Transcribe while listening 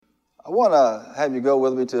I want to have you go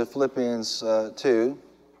with me to Philippians 2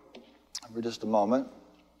 for just a moment.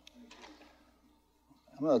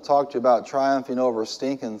 I'm going to talk to you about triumphing over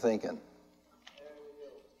stinking thinking.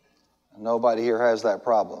 Nobody here has that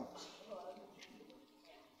problem.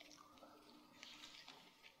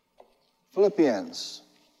 Philippians.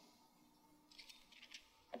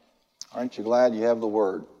 Aren't you glad you have the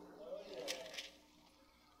Word?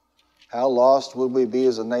 How lost would we be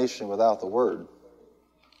as a nation without the Word?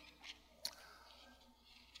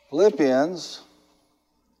 Philippians,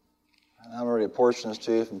 and I'm going to read a portion of this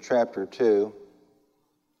to you from chapter 2.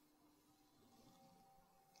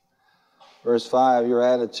 Verse 5, your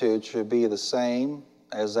attitude should be the same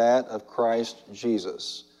as that of Christ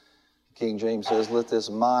Jesus. King James says, let this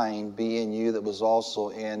mind be in you that was also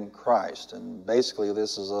in Christ. And basically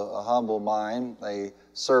this is a humble mind, a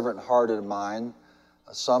servant-hearted mind,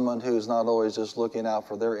 someone who's not always just looking out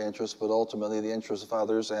for their interests, but ultimately the interests of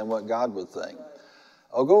others and what God would think.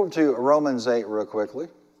 I'll go over to Romans 8 real quickly.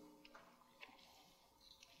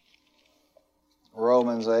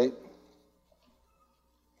 Romans 8.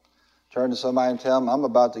 Turn to somebody and tell them, I'm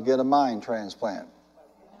about to get a mind transplant.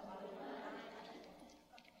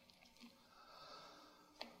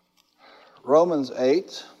 Romans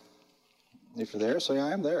 8. If you're there, say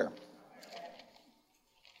I am there.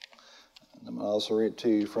 And I'm going to also read to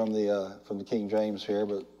you from the King James here,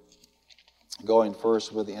 but going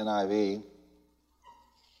first with the NIV.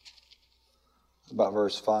 About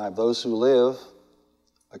verse 5. Those who live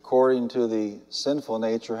according to the sinful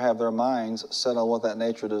nature have their minds set on what that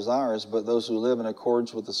nature desires, but those who live in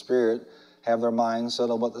accordance with the Spirit have their minds set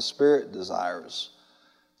on what the Spirit desires.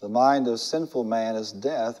 The mind of sinful man is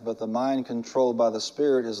death, but the mind controlled by the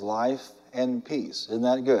Spirit is life and peace. Isn't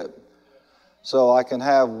that good? So I can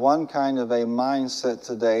have one kind of a mindset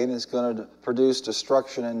today, and it's going to produce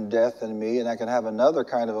destruction and death in me, and I can have another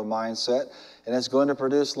kind of a mindset, and it's going to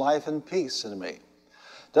produce life and peace in me.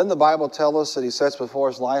 Doesn't the Bible tell us that He sets before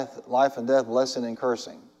us life and death, blessing and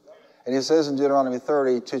cursing? And He says in Deuteronomy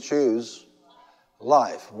 30 to choose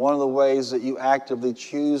life. One of the ways that you actively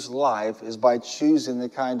choose life is by choosing the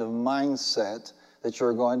kind of mindset that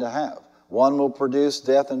you're going to have. One will produce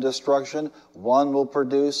death and destruction. One will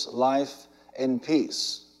produce life and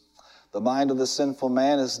peace. The mind of the sinful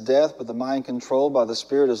man is death, but the mind controlled by the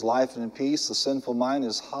Spirit is life and peace. The sinful mind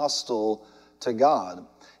is hostile to God.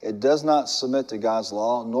 It does not submit to God's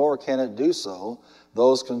law, nor can it do so.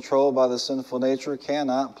 Those controlled by the sinful nature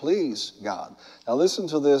cannot please God. Now listen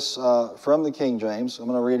to this from the King James. I'm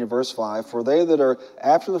going to read in verse 5. For they that are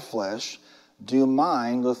after the flesh do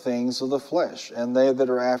mind the things of the flesh, and they that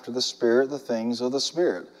are after the Spirit the things of the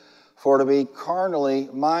Spirit. For to be carnally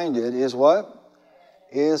minded is what?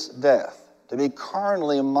 Is death. To be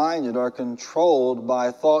carnally minded or controlled by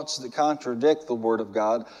thoughts that contradict the Word of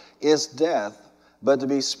God is death. But to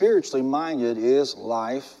be spiritually minded is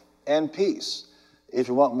life and peace. If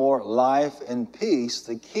you want more life and peace,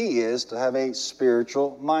 the key is to have a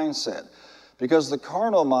spiritual mindset. Because the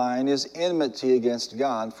carnal mind is enmity against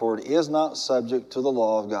God, for it is not subject to the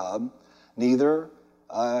law of God, neither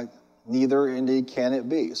indeed can it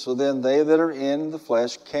be. So then they that are in the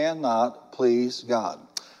flesh cannot please God.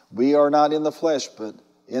 We are not in the flesh, but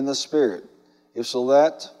in the Spirit. If so,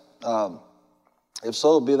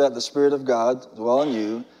 be that the Spirit of God dwell in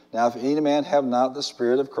you. Now, if any man have not the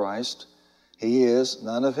Spirit of Christ, he is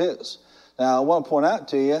none of his. Now, I want to point out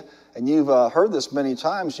to you, and you've heard this many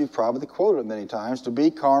times, you've probably quoted it many times, to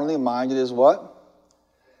be carnally minded is what?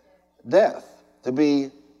 Death. To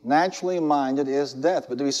be naturally minded is death,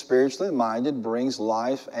 but to be spiritually minded brings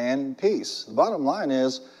life and peace. The bottom line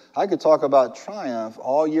is, I could talk about triumph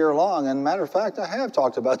all year long, and matter of fact, I have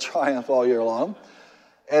talked about triumph all year long.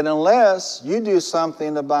 And unless you do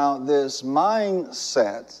something about this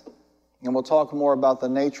mindset, and we'll talk more about the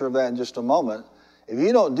nature of that in just a moment, if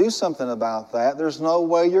you don't do something about that, there's no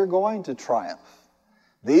way you're going to triumph.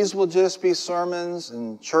 These will just be sermons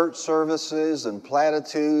and church services and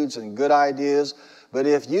platitudes and good ideas. But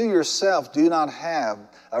if you yourself do not have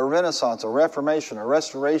a renaissance, a reformation, a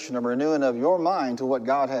restoration, a renewing of your mind to what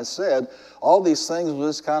God has said, all these things will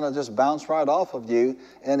just kind of just bounce right off of you.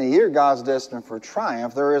 And the year God's destined for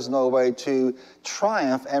triumph, there is no way to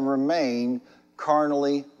triumph and remain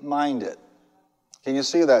carnally minded. Can you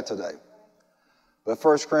see that today? But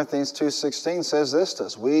 1 Corinthians 2:16 says this to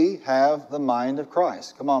us. We have the mind of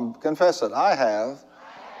Christ. Come on, confess it. I have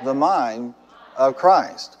the mind of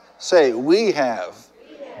Christ. Say, we have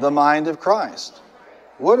the mind of Christ.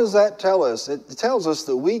 What does that tell us? It tells us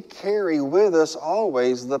that we carry with us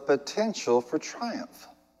always the potential for triumph.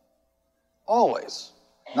 Always.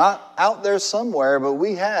 Not out there somewhere, but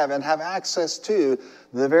we have and have access to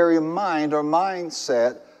the very mind or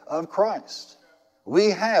mindset of Christ. We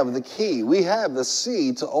have the key. We have the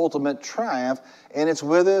seed to ultimate triumph, and it's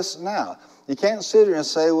with us now. You can't sit here and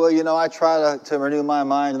say, well, you know, I try to renew my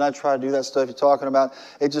mind and I try to do that stuff you're talking about.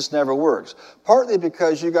 It just never works. Partly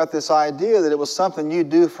because you got this idea that it was something you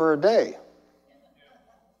do for a day.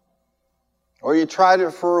 Or you tried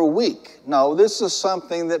it for a week. No, this is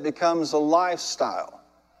something that becomes a lifestyle.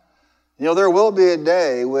 You know, there will be a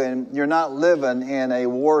day when you're not living in a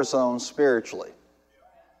war zone spiritually.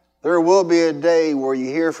 There will be a day where you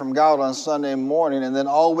hear from God on Sunday morning, and then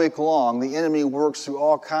all week long the enemy works through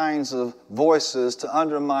all kinds of voices to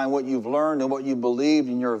undermine what you've learned and what you believed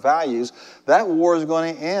and your values. That war is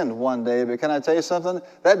going to end one day, but can I tell you something?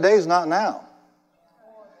 That day's not now.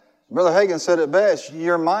 Brother Hagin said it best,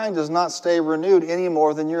 your mind does not stay renewed any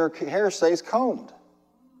more than your hair stays combed.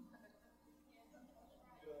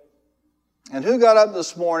 And who got up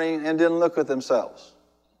this morning and didn't look at themselves?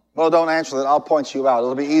 Well, don't answer that. I'll point you out.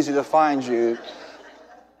 It'll be easy to find you.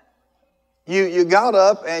 You got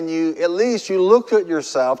up and at least you looked at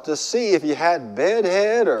yourself to see if you had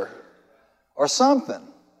bedhead or something.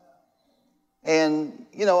 And,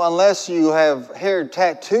 you know, unless you have hair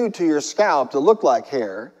tattooed to your scalp to look like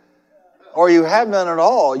hair, or you have none at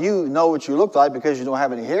all, you know what you look like because you don't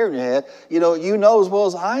have any hair in your head. You know as well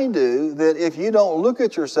as I do that if you don't look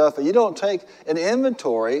at yourself and you don't take an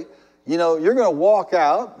inventory, you know, you're going to walk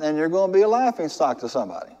out and you're going to be a laughingstock to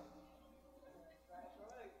somebody.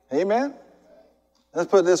 Amen? Let's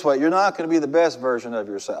put it this way. You're not going to be the best version of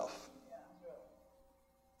yourself.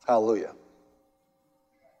 Hallelujah.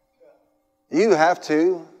 You have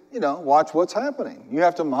to, watch what's happening. You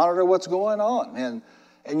have to monitor what's going on.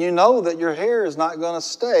 And you know that your hair is not going to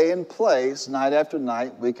stay in place night after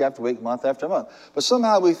night, week after week, month after month. But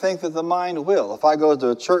somehow we think that the mind will. If I go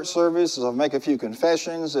to a church service, if I make a few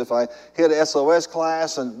confessions, if I hit an SOS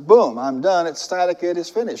class, and boom, I'm done, it's static, it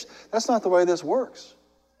is finished. That's not the way this works.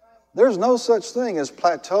 There's no such thing as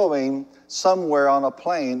plateauing somewhere on a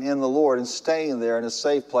plane in the Lord and staying there in a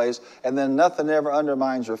safe place, and then nothing ever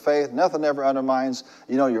undermines your faith, nothing ever undermines,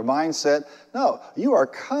 your mindset. No, you are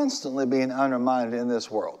constantly being undermined in this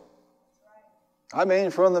world. I mean,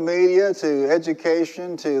 from the media to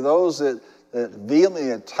education to those that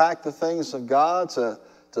vehemently attack the things of God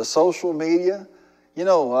to social media.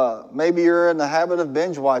 Maybe you're in the habit of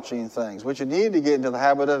binge watching things, but you need to get into the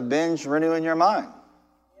habit of binge renewing your mind.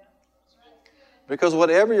 Because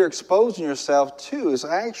whatever you're exposing yourself to is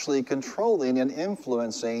actually controlling and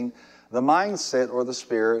influencing the mindset or the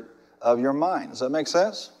spirit of your mind. Does that make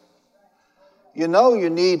sense? You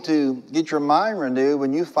need to get your mind renewed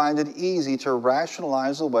when you find it easy to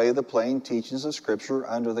rationalize away the plain teachings of Scripture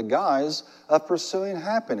under the guise of pursuing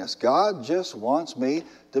happiness. God just wants me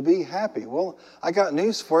to be happy. Well, I got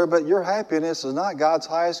news for you, but your happiness is not God's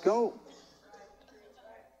highest goal.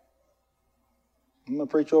 I'm going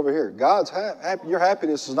to preach over here. Your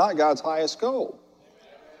happiness is not God's highest goal.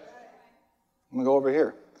 I'm going to go over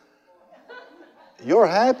here. Your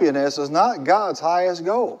happiness is not God's highest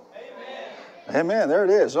goal. Amen. There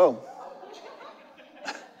it is. Oh.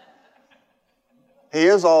 He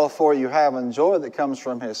is all for you having joy that comes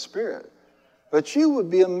from His Spirit. But you would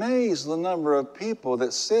be amazed the number of people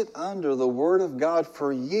that sit under the Word of God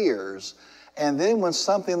for years, and then when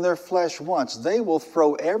something their flesh wants, they will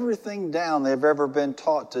throw everything down they've ever been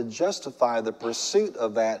taught to justify the pursuit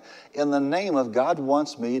of that in the name of God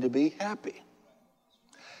wants me to be happy.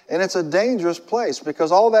 And it's a dangerous place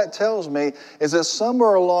because all that tells me is that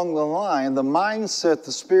somewhere along the line, the mindset,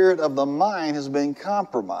 the spirit of the mind has been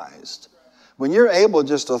compromised. When you're able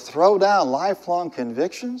just to throw down lifelong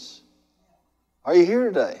convictions, are you here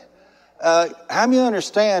today? How many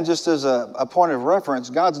understand, just as a point of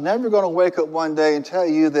reference, God's never going to wake up one day and tell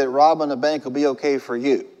you that robbing a bank will be okay for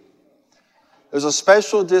you. There's a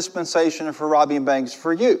special dispensation for robbing banks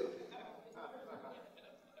for you.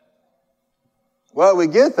 Well, we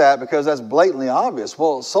get that because that's blatantly obvious.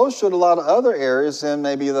 Well, so should a lot of other areas in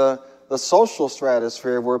maybe the social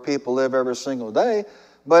stratosphere where people live every single day.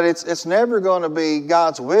 But it's never going to be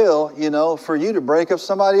God's will, for you to break up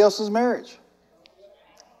somebody else's marriage.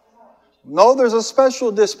 No, there's a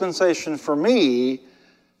special dispensation for me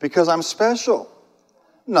because I'm special.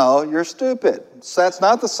 No, you're stupid. That's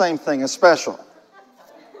not the same thing as special.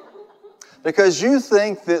 Because you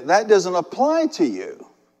think that doesn't apply to you.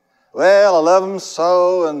 Well, I love him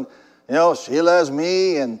so, and, she loves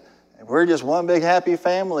me, and we're just one big happy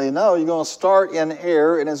family. No, you're going to start in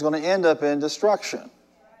error, and it's going to end up in destruction.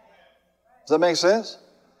 Does that make sense?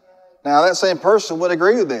 Now, that same person would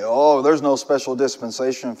agree with me. Oh, there's no special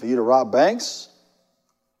dispensation for you to rob banks.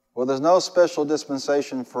 Well, there's no special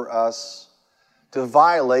dispensation for us to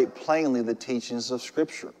violate plainly the teachings of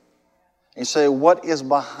Scripture. And you say, what is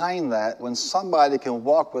behind that when somebody can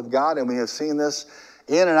walk with God? And we have seen this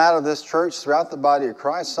in and out of this church throughout the body of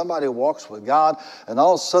Christ. Somebody walks with God and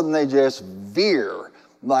all of a sudden they just veer,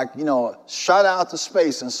 like, shot out to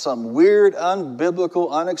space in some weird,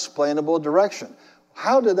 unbiblical, unexplainable direction.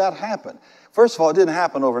 How did that happen? First of all, it didn't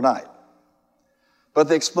happen overnight. But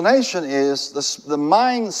the explanation is the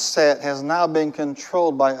mindset has now been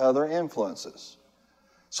controlled by other influences.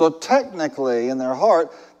 So technically, in their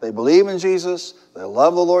heart, they believe in Jesus, they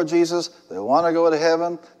love the Lord Jesus, they want to go to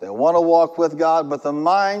heaven, they want to walk with God, but the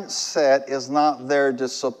mindset is not there to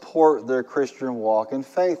support their Christian walk in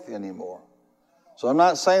faith anymore. So I'm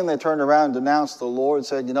not saying they turned around and denounced the Lord and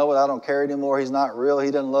said, you know what, I don't care anymore, He's not real, He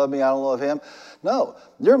doesn't love me, I don't love Him. No,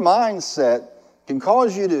 your mindset can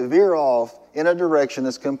cause you to veer off in a direction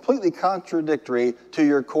that's completely contradictory to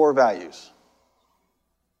your core values.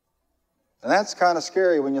 And that's kind of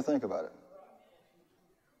scary when you think about it.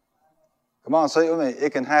 Come on, say it with me.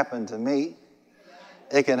 It can happen to me.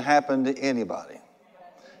 It can happen to anybody.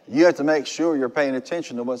 You have to make sure you're paying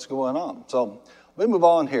attention to what's going on. So we move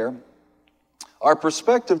on here. Our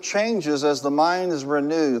perspective changes as the mind is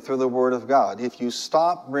renewed through the Word of God. If you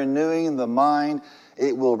stop renewing the mind,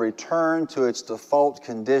 it will return to its default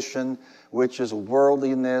condition, which is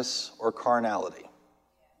worldliness or carnality.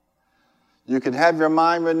 You can have your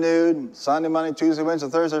mind renewed Sunday, Monday, Tuesday, Wednesday,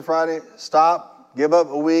 Thursday, Friday. Stop, give up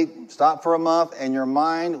a week, stop for a month, and your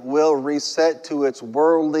mind will reset to its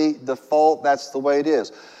worldly default. That's the way it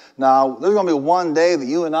is. Now, there's going to be one day that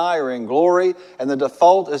you and I are in glory, and the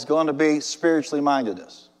default is going to be spiritually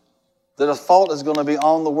mindedness. The default is going to be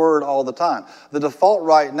on the Word all the time. The default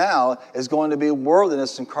right now is going to be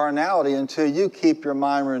worldliness and carnality until you keep your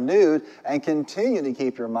mind renewed and continue to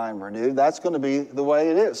keep your mind renewed. That's going to be the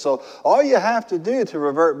way it is. So all you have to do to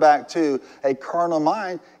revert back to a carnal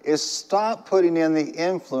mind is stop putting in the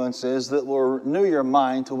influences that will renew your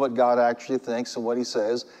mind to what God actually thinks and what He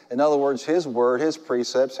says. In other words, His Word, His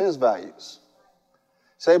precepts, His values.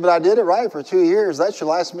 Say, but I did it right for 2 years. That should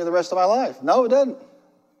last me the rest of my life. No, it doesn't.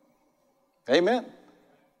 Amen.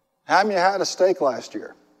 How many had a steak last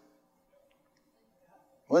year?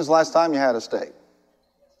 When's the last time you had a steak?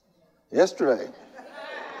 Yesterday.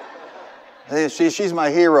 Hey, she's my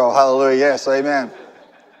hero. Hallelujah. Yes, amen.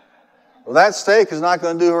 Well, that steak is not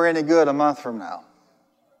going to do her any good a month from now.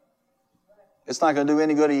 It's not going to do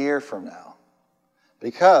any good a year from now.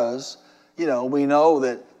 Because, we know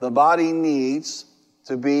that the body needs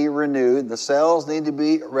to be renewed. The cells need to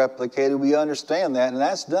be replicated. We understand that, and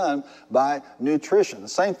that's done by nutrition. The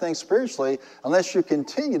same thing spiritually. Unless you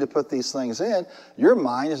continue to put these things in, your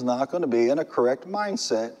mind is not going to be in a correct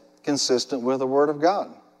mindset consistent with the Word of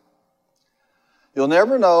God. You'll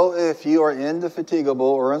never know if you are indefatigable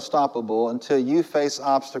or unstoppable until you face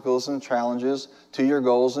obstacles and challenges to your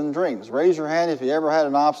goals and dreams. Raise your hand if you ever had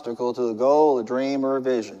an obstacle to a goal, a dream, or a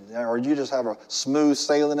vision. Or you just have a smooth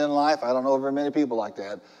sailing in life. I don't know very many people like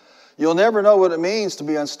that. You'll never know what it means to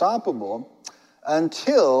be unstoppable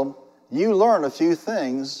until you learn a few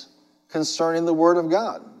things concerning the Word of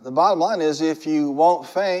God. The bottom line is, if you won't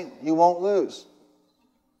faint, you won't lose.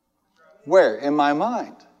 Where? In my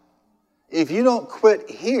mind. If you don't quit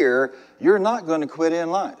here, you're not going to quit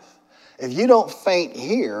in life. If you don't faint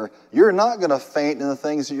here, you're not going to faint in the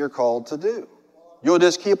things that you're called to do. You'll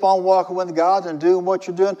just keep on walking with God and doing what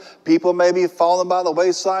you're doing. People may be falling by the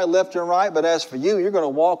wayside left and right, but as for you, you're going to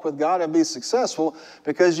walk with God and be successful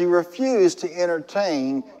because you refuse to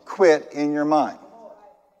entertain quit in your mind.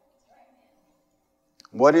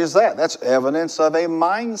 What is that? That's evidence of a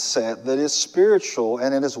mindset that is spiritual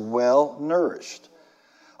and it is well nourished.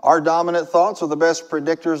 Our dominant thoughts are the best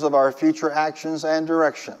predictors of our future actions and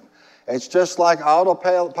direction. It's just like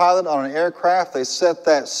autopilot on an aircraft. They set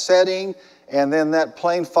that setting, and then that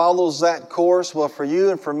plane follows that course. Well, for you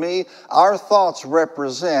and for me, our thoughts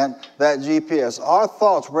represent that GPS. Our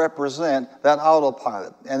thoughts represent that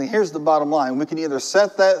autopilot. And here's the bottom line. We can either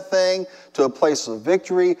set that thing to a place of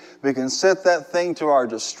victory. We can set that thing to our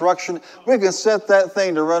destruction. We can set that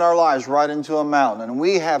thing to run our lives right into a mountain. And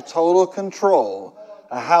we have total control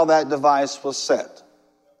how that device was set.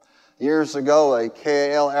 Years ago, a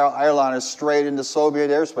KL airliner strayed into Soviet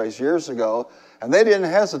airspace years ago, and they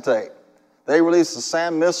didn't hesitate. They released the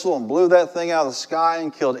SAM missile and blew that thing out of the sky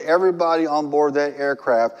and killed everybody on board that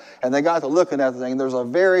aircraft. And they got to looking at the thing. There's a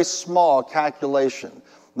very small calculation,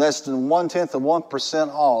 less than 0.1%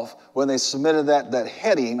 off, when they submitted that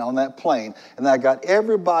heading on that plane, and that got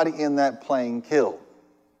everybody in that plane killed.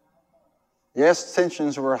 Yes,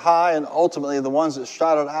 tensions were high, and ultimately the ones that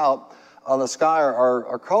shot it out of the sky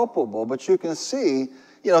are culpable. But you can see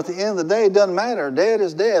You know, at the end of the day, it doesn't matter. Dead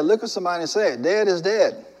is dead. Look at somebody and say it. Dead is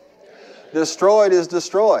dead. Destroyed is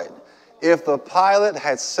destroyed. If the pilot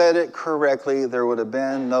had said it correctly, there would have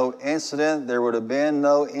been no incident. There would have been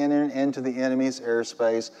no entering into the enemy's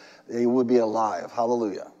airspace. He would be alive.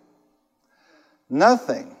 Hallelujah.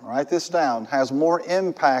 Nothing, write this down, has more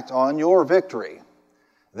impact on your victory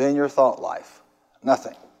than your thought life.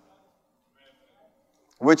 Nothing.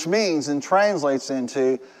 Which means and translates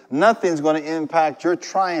into nothing's going to impact your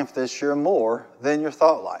triumph this year more than your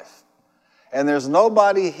thought life. And there's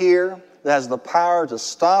nobody here that has the power to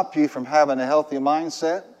stop you from having a healthy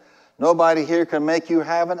mindset. Nobody here can make you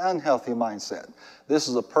have an unhealthy mindset. This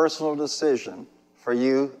is a personal decision for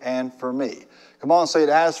you and for me. Come on, say it.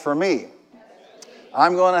 As for me,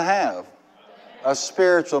 I'm going to have a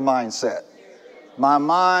spiritual mindset. My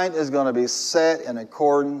mind is going to be set in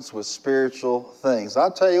accordance with spiritual things.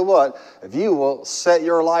 I'll tell you what, if you will set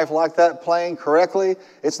your life like that plane correctly,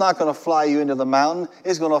 it's not going to fly you into the mountain.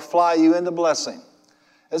 It's going to fly you into blessing.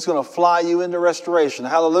 It's going to fly you into restoration.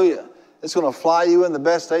 Hallelujah. It's going to fly you in the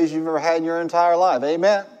best days you've ever had in your entire life.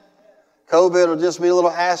 Amen. COVID will just be a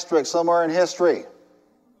little asterisk somewhere in history.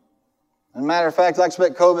 As a matter of fact, I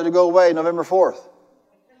expect COVID to go away November 4th.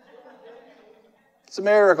 It's a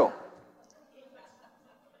miracle.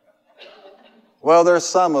 Well, there's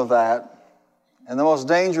some of that. And the most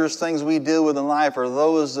dangerous things we deal with in life are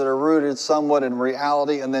those that are rooted somewhat in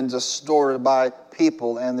reality and then distorted by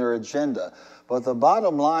people and their agenda. But the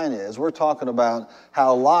bottom line is, we're talking about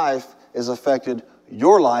how life is affected,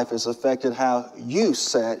 your life is affected, how you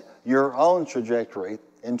set your own trajectory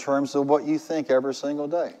in terms of what you think every single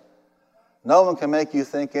day. No one can make you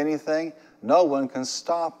think anything. No one can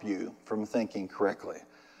stop you from thinking correctly.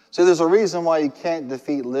 See, there's a reason why you can't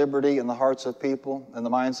defeat liberty in the hearts of people, in the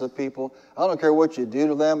minds of people. I don't care what you do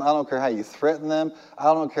to them. I don't care how you threaten them.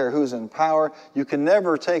 I don't care who's in power. You can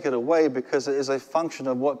never take it away because it is a function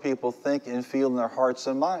of what people think and feel in their hearts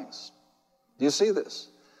and minds. Do you see this?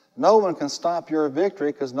 No one can stop your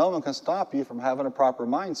victory because no one can stop you from having a proper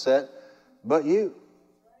mindset but you.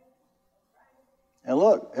 And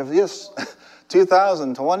look, if this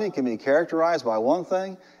 2020 can be characterized by one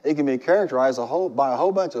thing, it can be characterized by a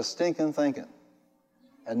whole bunch of stinking thinking.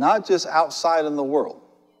 And not just outside in the world.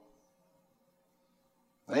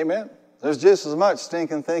 Amen. There's just as much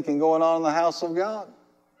stinking thinking going on in the house of God.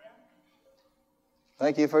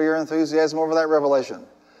 Thank you for your enthusiasm over that revelation.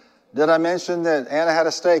 Did I mention that Anna had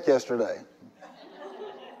a steak yesterday?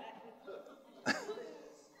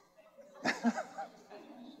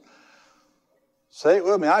 Say it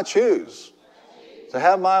with me. I choose to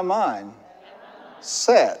have my mind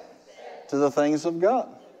set to the things of God.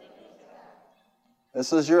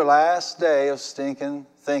 This is your last day of stinking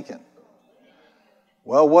thinking.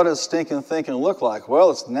 Well, what does stinking thinking look like?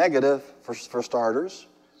 Well, it's negative for starters.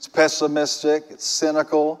 It's pessimistic. It's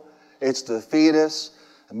cynical. It's defeatist.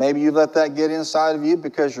 And maybe you let that get inside of you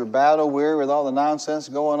because you're battle weary with all the nonsense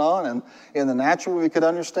going on. And in the natural, we could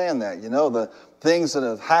understand that. You know, the things that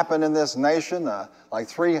have happened in this nation, like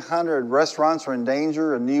 300 restaurants are in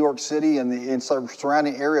danger in New York City and the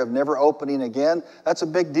surrounding area of never opening again. That's a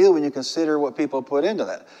big deal when you consider what people put into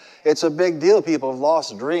that. It's a big deal. People have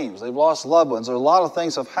lost dreams. They've lost loved ones. There's a lot of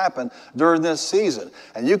things have happened during this season.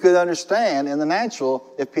 And you could understand in the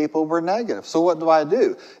natural if people were negative. So what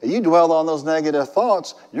do? If you dwell on those negative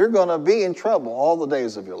thoughts, you're going to be in trouble all the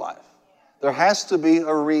days of your life. There has to be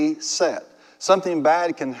a reset. Something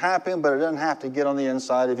bad can happen, but it doesn't have to get on the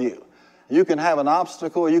inside of you. You can have an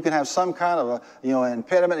obstacle, you can have some kind of an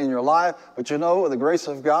impediment in your life, but you know, with the grace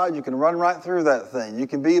of God, you can run right through that thing. You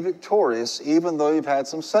can be victorious even though you've had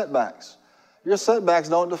some setbacks. Your setbacks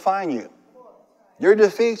don't define you. Your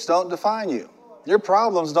defeats don't define you. Your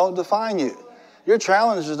problems don't define you. Your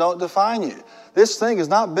challenges don't define you. This thing is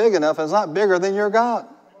not big enough, it's not bigger than your God.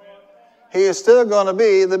 He is still going to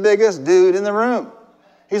be the biggest dude in the room.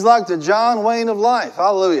 He's like the John Wayne of life.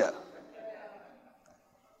 Hallelujah.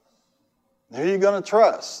 Who are you going to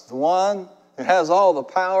trust? The one who has all the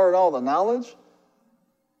power and all the knowledge?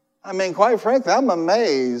 I mean, quite frankly, I'm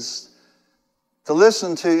amazed to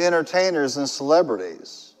listen to entertainers and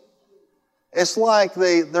celebrities. It's like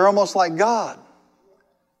they're almost like God.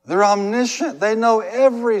 They're omniscient. They know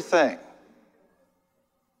everything.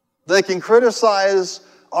 They can criticize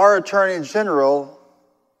our Attorney General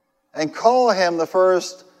and call him the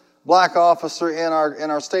first black officer in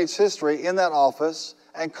our state's history in that office,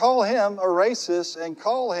 and call him a racist, and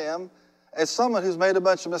call him as someone who's made a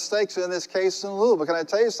bunch of mistakes in this case in Louisville. Can I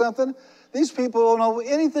tell you something? These people don't know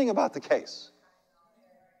anything about the case.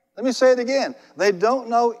 Let me say it again. They don't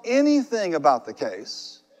know anything about the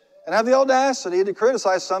case. and have the audacity to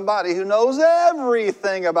criticize somebody who knows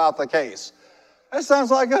everything about the case. That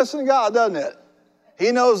sounds like us and God, doesn't it?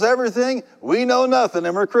 He knows everything, we know nothing,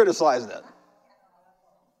 and we're criticizing it.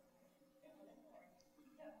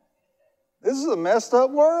 This is a messed up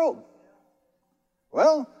world.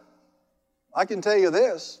 Well, I can tell you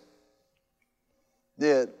this,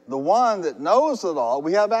 that the one that knows it all,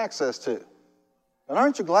 we have access to. And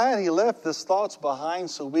aren't you glad he left his thoughts behind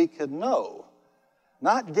so we could know,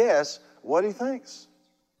 not guess, what he thinks?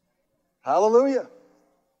 Hallelujah.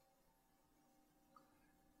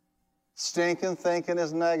 Stinking thinking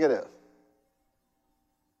is negative.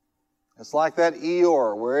 It's like that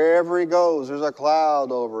Eeyore. Wherever he goes, there's a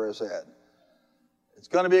cloud over his head. It's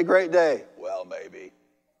going to be a great day. Well, maybe.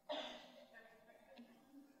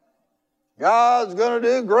 God's going to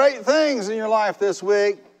do great things in your life this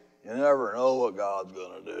week. You never know what God's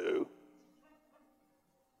going to do.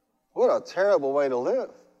 What a terrible way to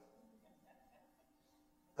live.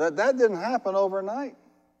 That didn't happen overnight.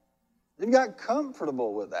 You got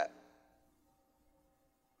comfortable with that.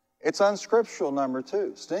 It's unscriptural, number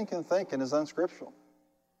two. Stinking thinking is unscriptural.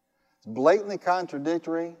 It's blatantly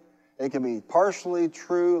contradictory. It can be partially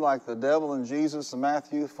true, like the devil and Jesus in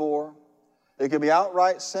Matthew 4. It can be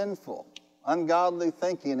outright sinful, ungodly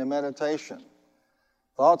thinking and meditation.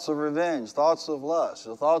 Thoughts of revenge, thoughts of lust,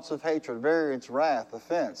 thoughts of hatred, variance, wrath,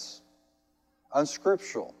 offense.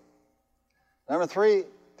 Unscriptural. Number three,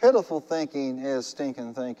 pitiful thinking is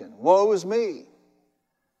stinking thinking. Woe is me.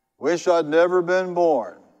 Wish I'd never been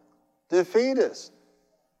born. Defeatist.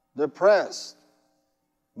 Depressed.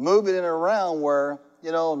 Moving it around where,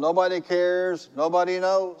 nobody cares, nobody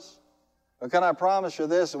knows. But can I promise you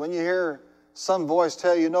this, when you hear some voice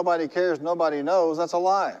tell you nobody cares, nobody knows, that's a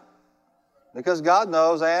lie. Because God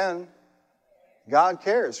knows and God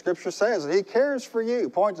cares. Scripture says that He cares for you.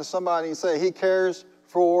 Point to somebody and say, He cares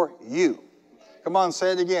for you. Come on,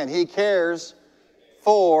 say it again. He cares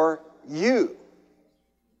for you.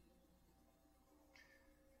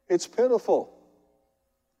 It's pitiful.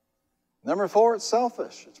 Number four, it's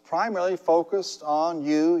selfish. It's primarily focused on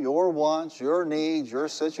you, your wants, your needs, your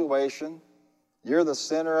situation. You're the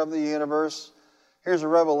center of the universe. Here's a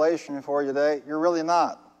revelation for you today. You're really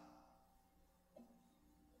not.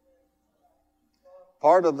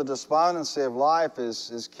 Part of the despondency of life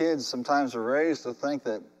is kids sometimes are raised to think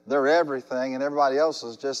that they're everything and everybody else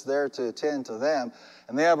is just there to attend to them.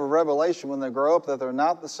 And they have a revelation when they grow up that they're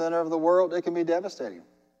not the center of the world. It can be devastating.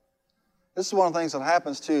 This is one of the things that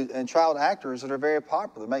happens to child actors that are very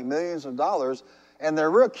popular. They make millions of dollars, and they're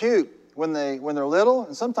real cute when they're little,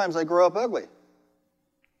 and sometimes they grow up ugly.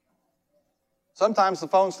 Sometimes the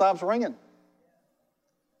phone stops ringing.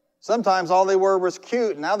 Sometimes all they were was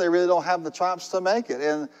cute, and now they really don't have the chops to make it.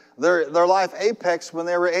 And their life apex when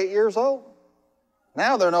they were 8 years old.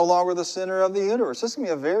 Now they're no longer the center of the universe. This can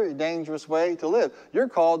be a very dangerous way to live. You're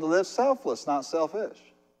called to live selfless, not selfish.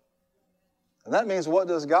 And that means, what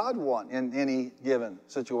does God want in any given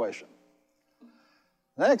situation?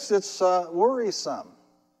 Next, it's worrisome.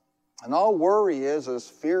 And all worry is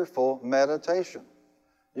fearful meditation.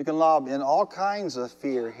 You can lob in all kinds of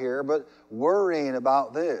fear here, but worrying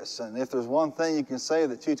about this. And if there's one thing you can say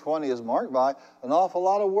that 220 is marked by, an awful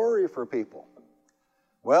lot of worry for people.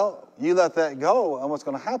 Well, you let that go, and what's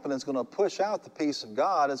going to happen is it's going to push out the peace of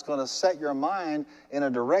God. It's going to set your mind in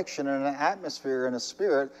a direction and an atmosphere and a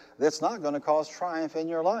spirit that's not going to cause triumph in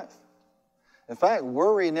your life. In fact,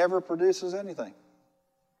 worry never produces anything.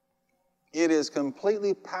 It is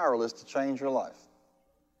completely powerless to change your life.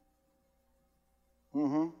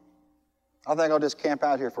 I think I'll just camp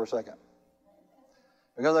out here for a second.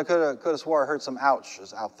 Because I could have swore I heard some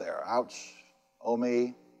ouches out there. Ouch, oh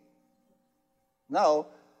me. No,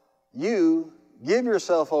 you give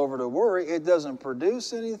yourself over to worry. It doesn't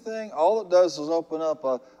produce anything. All it does is open up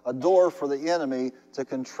a door for the enemy to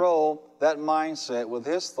control that mindset with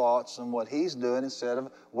his thoughts and what he's doing instead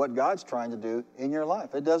of what God's trying to do in your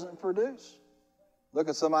life. It doesn't produce. Look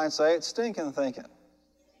at somebody and say, it's stinking thinking.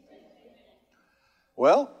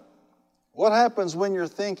 Well, what happens when your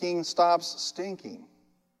thinking stops stinking?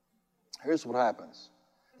 Here's what happens.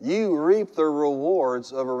 You reap the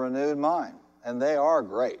rewards of a renewed mind. And they are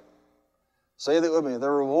great. Say that with me.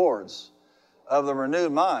 The rewards of the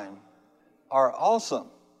renewed mind are awesome.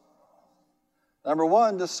 Number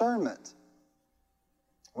one, discernment.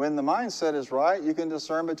 When the mindset is right, you can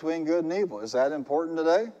discern between good and evil. Is that important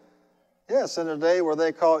today? Yes, in a day where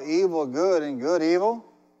they call evil good and good evil.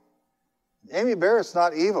 Amy Barrett's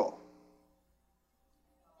not evil.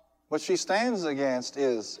 What she stands against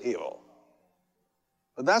is evil.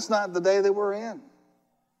 But that's not the day that we're in.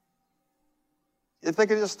 If they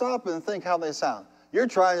could just stop and think how they sound. You're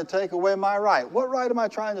trying to take away my right. What right am I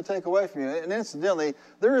trying to take away from you? And incidentally,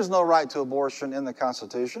 there is no right to abortion in the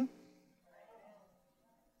Constitution.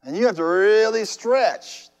 And you have to really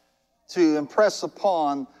stretch to impress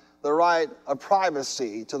upon the right of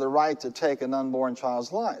privacy to the right to take an unborn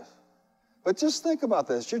child's life. But just think about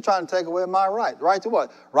this. You're trying to take away my right. Right to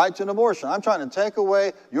what? Right to an abortion. I'm trying to take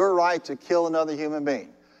away your right to kill another human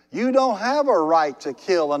being. You don't have a right to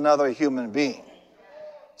kill another human being.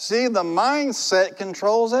 See, the mindset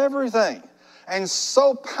controls everything. And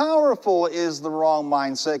so powerful is the wrong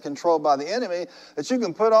mindset controlled by the enemy that you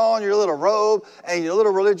can put on your little robe and your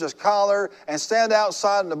little religious collar and stand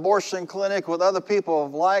outside an abortion clinic with other people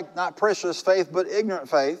of like, not precious faith, but ignorant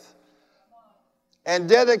faith, and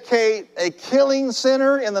dedicate a killing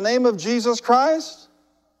center in the name of Jesus Christ.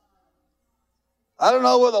 I don't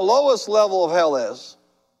know what the lowest level of hell is,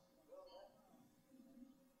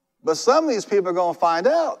 but some of these people are going to find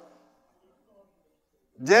out.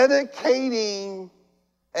 Dedicating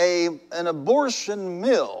an abortion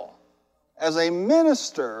mill as a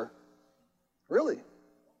minister, really,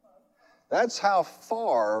 that's how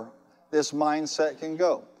far this mindset can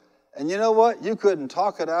go. And you know what? You couldn't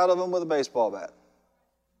talk it out of them with a baseball bat.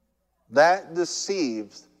 That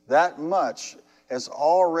deceives, that much has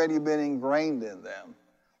already been ingrained in them.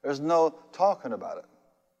 There's no talking about it.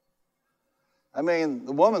 I mean,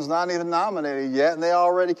 the woman's not even nominated yet, and they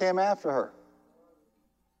already came after her.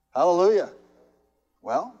 Hallelujah.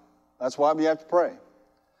 Well, that's why we have to pray.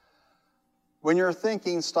 When your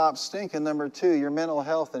thinking stops stinking, number 2, your mental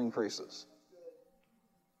health increases.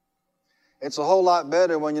 It's a whole lot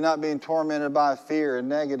better when you're not being tormented by fear and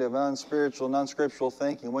negative, unspiritual, and unscriptural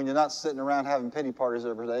thinking. When you're not sitting around having pity parties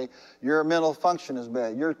every day, your mental function is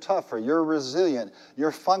better. You're tougher. You're resilient.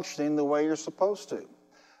 You're functioning the way you're supposed to.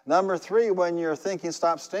 Number 3, when your thinking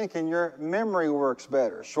stops stinking, your memory works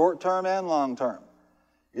better, short-term and long-term.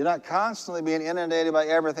 You're not constantly being inundated by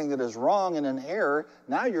everything that is wrong and in error.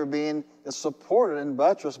 Now you're being supported and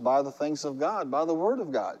buttressed by the things of God, by the Word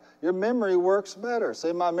of God. Your memory works better.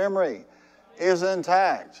 Say, my memory is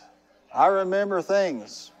intact. I remember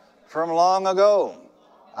things from long ago.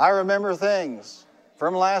 I remember things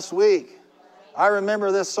from last week. I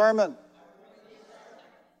remember this sermon.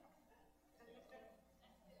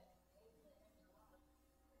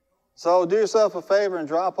 So do yourself a favor and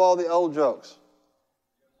drop all the old jokes.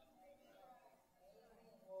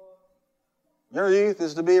 Your youth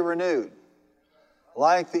is to be renewed,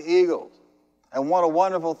 like the eagles. And what a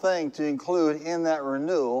wonderful thing to include in that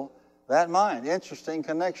renewal, that mind. Interesting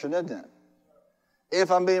connection, isn't it? If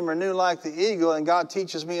I'm being renewed like the eagle and God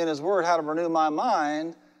teaches me in His Word how to renew my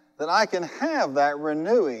mind, then I can have that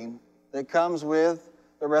renewing that comes with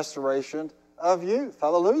the restoration of youth.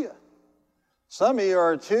 Hallelujah. Some of you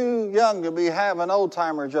are too young to be having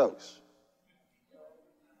old-timer jokes.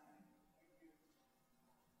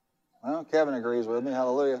 Well, Kevin agrees with me.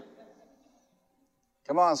 Hallelujah.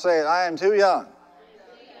 Come on, say it. I am too young.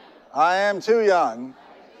 I am too young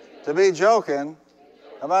to be joking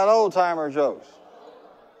about old-timer jokes.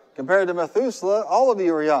 Compared to Methuselah, all of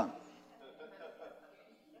you are young.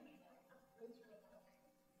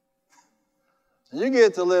 You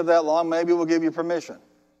get to live that long, maybe we'll give you permission.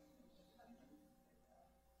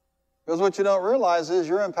 Because what you don't realize is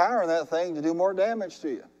you're empowering that thing to do more damage to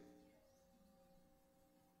you.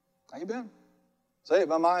 Amen. Say it,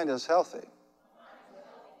 my mind is healthy.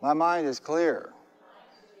 My mind is clear.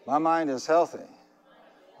 My mind is healthy.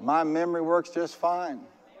 My memory works just fine.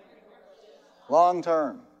 Long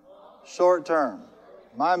term, short term.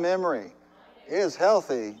 My memory is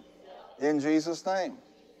healthy in Jesus' name.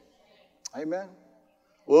 Amen.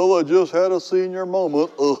 Well, I just had a senior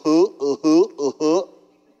moment.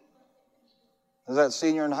 Is that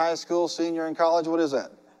senior in high school, senior in college? What is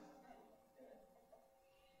that?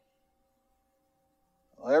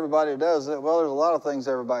 Well, everybody does it. Well, there's a lot of things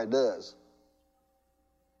everybody does.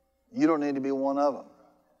 You don't need to be one of them.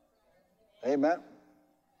 Amen.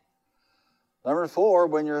 Number 4,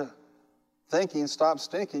 when your thinking stops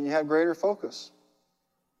stinking, you have greater focus.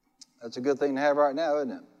 That's a good thing to have right now,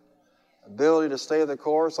 isn't it? Ability to stay the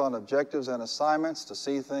course on objectives and assignments, to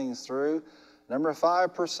see things through. Number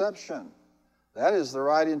 5, perception. That is the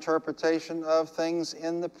right interpretation of things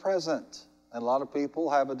in the present. And a lot of people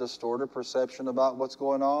have a distorted perception about what's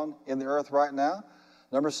going on in the earth right now.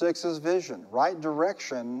 Number 6 is vision, right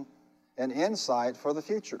direction and insight for the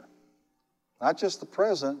future. Not just the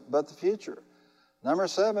present, but the future. Number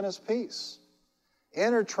 7 is peace,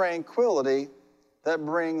 inner tranquility that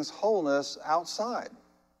brings wholeness outside.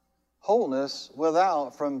 Wholeness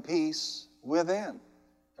without from peace within.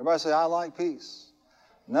 Everybody say, I like peace.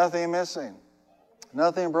 Nothing missing,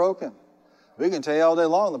 nothing broken. We can tell you all day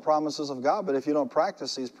long the promises of God, but if you don't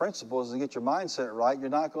practice these principles and get your mindset right, you're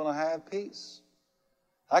not going to have peace.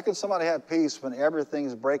 How can somebody have peace when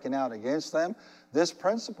everything's breaking out against them? This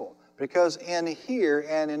principle. Because in here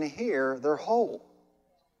and in here, they're whole.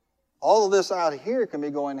 All of this out here can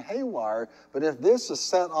be going haywire, but if this is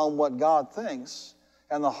set on what God thinks,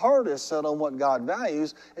 and the heart is set on what God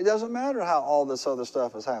values, it doesn't matter how all this other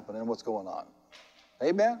stuff is happening and what's going on.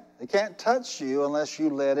 Amen? It can't touch you unless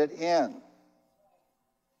you let it in.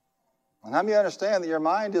 And how many understand that your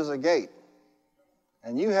mind is a gate,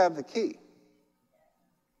 and you have the key?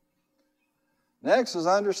 Next is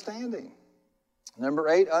understanding. Number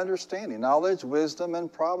 8, understanding. Knowledge, wisdom,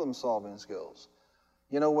 and problem-solving skills.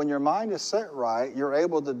 You know, when your mind is set right, you're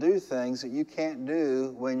able to do things that you can't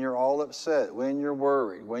do when you're all upset, when you're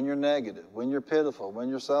worried, when you're negative, when you're pitiful, when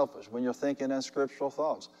you're selfish, when you're thinking unscriptural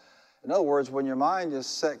thoughts. In other words, when your mind is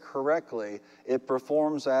set correctly, it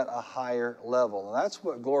performs at a higher level. And that's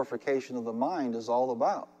what glorification of the mind is all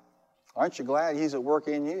about. Aren't you glad He's at work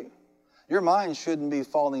in you? Your mind shouldn't be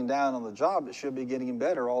falling down on the job. It should be getting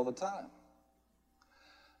better all the time.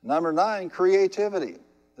 Number 9, creativity.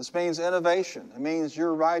 This means innovation. It means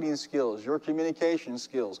your writing skills, your communication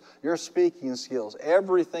skills, your speaking skills,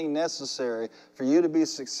 everything necessary for you to be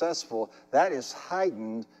successful, that is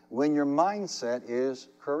heightened when your mindset is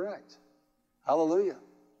correct. Hallelujah.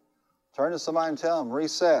 Turn to somebody and tell them,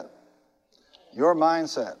 reset your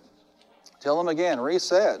mindset. Tell them again,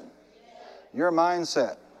 reset your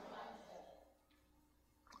mindset.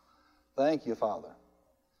 Thank you, Father.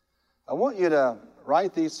 I want you to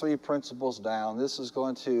write these 3 principles down. This is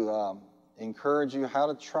going to encourage you how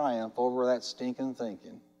to triumph over that stinking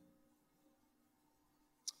thinking.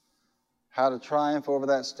 How to triumph over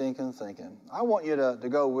that stinking thinking. I want you to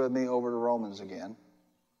go with me over to Romans again.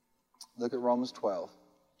 Look at Romans 12.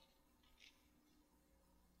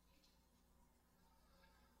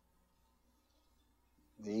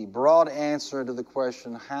 The broad answer to the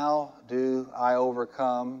question, how do I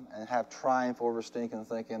overcome and have triumph over stinking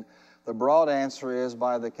thinking? The broad answer is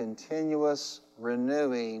by the continuous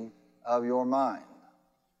renewing of your mind.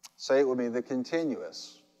 Say it with me, the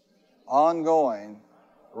continuous, ongoing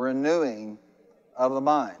renewing of the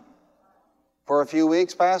mind. For a few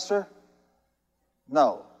weeks, Pastor?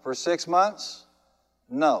 No. For 6 months?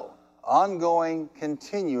 No. Ongoing,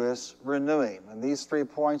 continuous renewing. And these 3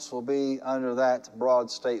 points will be under that broad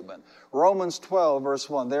statement. Romans 12, verse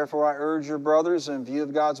 1. Therefore I urge your brothers, in view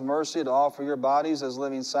of God's mercy, to offer your bodies as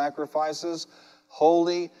living sacrifices,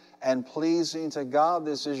 holy and pleasing to God.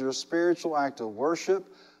 This is your spiritual act of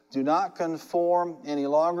worship. Do not conform any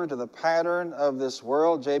longer to the pattern of this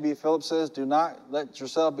world. J.B. Phillips says, do not let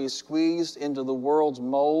yourself be squeezed into the world's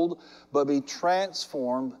mold, but be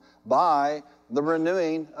transformed by the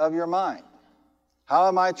renewing of your mind. How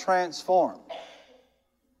am I transformed?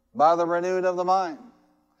 By the renewing of the mind.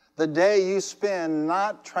 The day you spend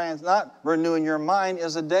not renewing your mind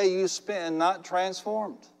is a day you spend not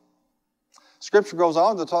transformed. Scripture goes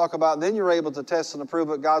on to talk about, then you're able to test and approve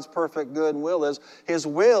what God's perfect good and will is. His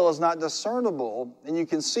will is not discernible, and you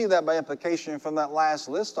can see that by implication from that last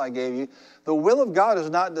list I gave you. The will of God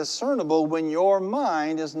is not discernible when your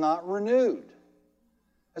mind is not renewed.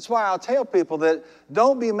 That's why I'll tell people that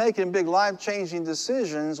don't be making big life-changing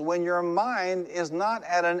decisions when your mind is not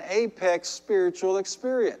at an apex spiritual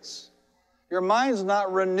experience. Your mind's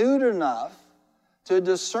not renewed enough to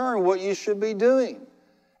discern what you should be doing.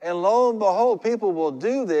 And lo and behold, people will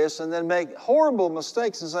do this and then make horrible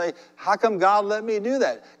mistakes and say, how come God let me do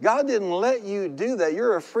that? God didn't let you do that.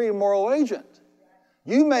 You're a free moral agent.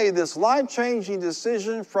 You made this life-changing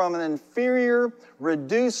decision from an inferior,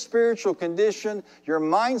 reduced spiritual condition. Your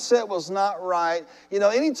mindset was not right. You know,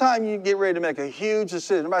 anytime you get ready to make a huge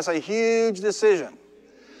decision, everybody say huge decision.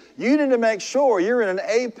 You need to make sure you're in an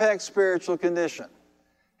apex spiritual condition,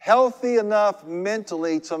 healthy enough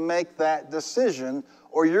mentally to make that decision,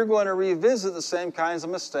 or you're going to revisit the same kinds of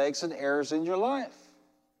mistakes and errors in your life.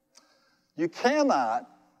 You cannot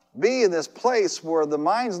be in this place where the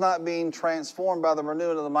mind's not being transformed by the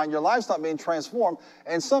renewing of the mind, your life's not being transformed,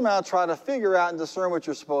 and somehow try to figure out and discern what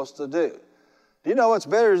you're supposed to do. Do you know what's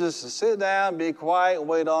better is just to sit down, be quiet, and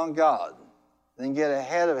wait on God than get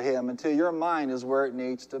ahead of Him until your mind is where it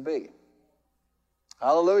needs to be.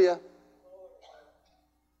 Hallelujah.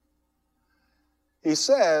 He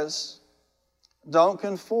says, don't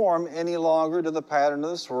conform any longer to the pattern of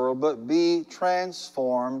this world, but be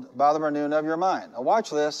transformed by the renewing of your mind. Now watch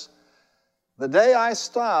this. The day I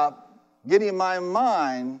stop getting my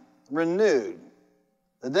mind renewed,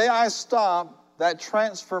 the day I stop that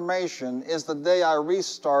transformation is the day I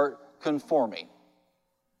restart conforming.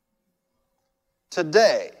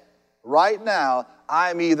 Today, right now,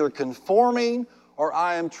 I'm either conforming or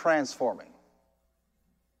I am transforming.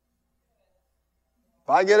 If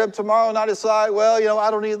I get up tomorrow and I decide, well,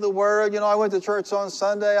 I don't need the Word, I went to church on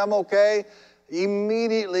Sunday, I'm okay,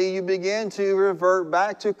 immediately you begin to revert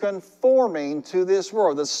back to conforming to this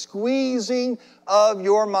world, the squeezing of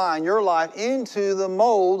your mind, your life, into the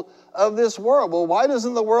mold of this world. Well, why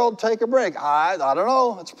doesn't the world take a break? I don't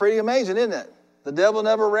know. It's pretty amazing, isn't it? The devil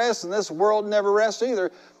never rests, and this world never rests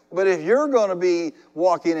either. But if you're going to be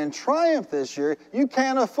walking in triumph this year, you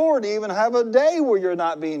can't afford to even have a day where you're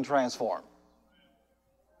not being transformed.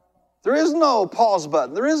 There is no pause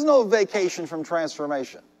button. There is no vacation from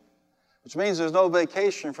transformation, which means there's no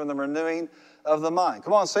vacation from the renewing of the mind.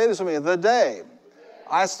 Come on, say this with me. The day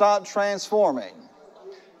I stop transforming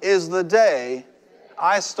is the day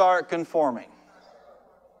I start conforming.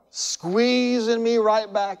 Squeezing me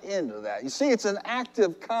right back into that. You see, it's an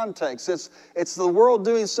active context. It's the world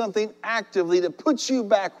doing something actively to put you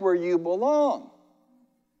back where you belong.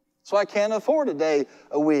 So I can't afford a day,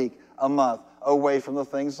 a week, a month away from the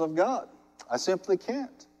things of God. I simply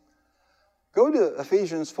can't. Go to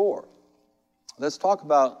Ephesians 4. Let's talk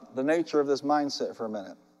about the nature of this mindset for a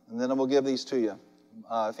minute, and then we'll give these to you.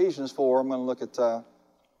 Ephesians 4, I'm going to look at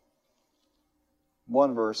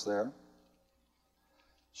one verse there.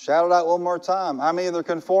 Shout it out one more time. I'm either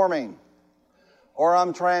conforming or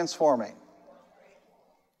I'm transforming.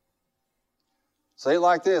 Say it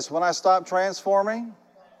like this. When I stop transforming,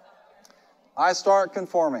 I start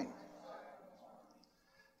conforming.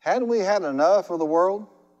 Hadn't we had enough of the world?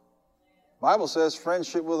 The Bible says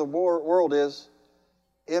friendship with the world is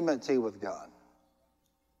enmity with God.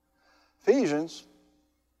 Ephesians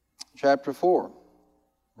chapter 4,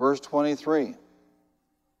 verse 23.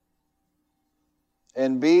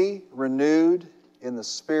 And be renewed in the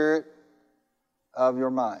spirit of your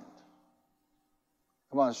mind.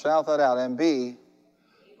 Come on, shout that out. And be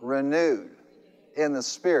renewed in the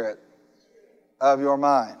spirit of your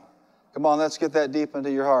mind. Come on, let's get that deep into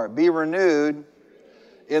your heart. Be renewed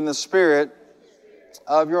in the spirit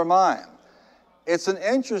of your mind. It's an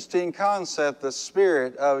interesting concept, the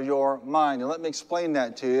spirit of your mind. And let me explain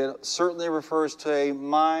that to you. It certainly refers to a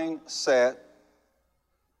mindset.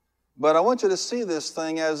 But I want you to see this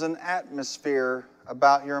thing as an atmosphere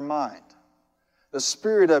about your mind. The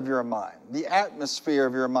spirit of your mind, the atmosphere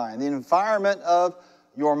of your mind, the environment of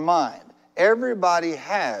your mind. Everybody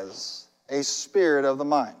has a spirit of the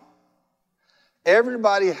mind.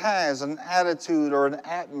 Everybody has an attitude or an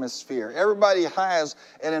atmosphere. Everybody has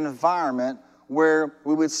an environment where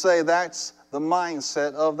we would say that's the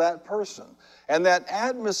mindset of that person. And that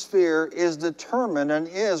atmosphere is determined and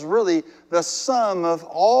is really the sum of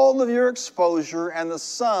all of your exposure and the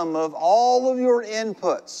sum of all of your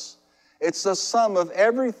inputs. It's the sum of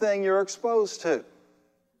everything you're exposed to.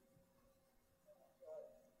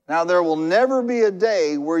 Now, there will never be a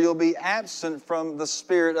day where you'll be absent from the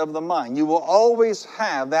spirit of the mind. You will always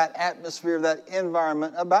have that atmosphere, that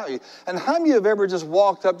environment about you. And how many of you have ever just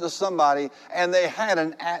walked up to somebody and they had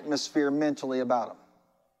an atmosphere mentally about them?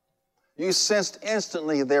 You sensed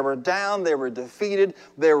instantly they were down, they were defeated,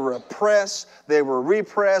 they were oppressed, they were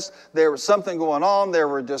repressed, there was something going on, they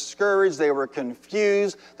were discouraged, they were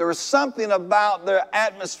confused. There was something about their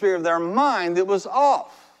atmosphere of their mind that was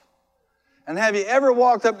off. And have you ever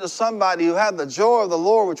walked up to somebody who had the joy of the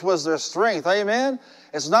Lord, which was their strength? Amen?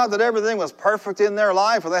 It's not that everything was perfect in their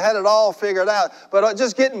life or they had it all figured out, but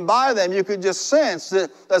just getting by them, you could just sense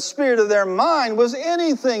that the spirit of their mind was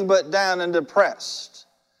anything but down and depressed.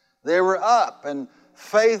 They were up and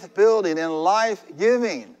faith-building and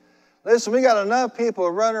life-giving. Listen, we got enough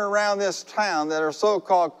people running around this town that are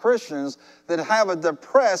so-called Christians that have a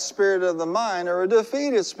depressed spirit of the mind or a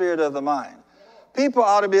defeated spirit of the mind. People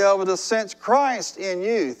ought to be able to sense Christ in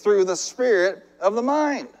you through the spirit of the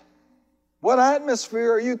mind. What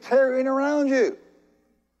atmosphere are you carrying around you?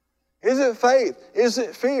 Is it faith? Is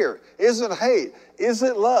it fear? Is it hate? Is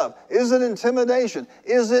it love? Is it intimidation?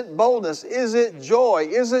 Is it boldness? Is it joy?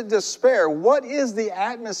 Is it despair? What is the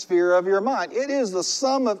atmosphere of your mind? It is the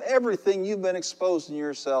sum of everything you've been exposing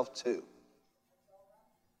yourself to.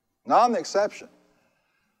 Now, I'm the exception.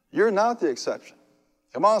 You're not the exception.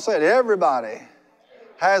 Come on, say it. Everybody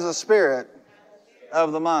has a spirit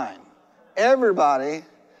of the mind. Everybody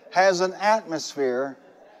has an atmosphere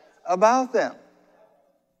about them.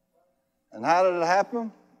 And how did it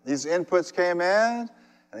happen? These inputs came in,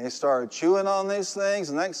 and they started chewing on these things.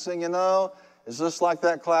 The next thing you know, it's just like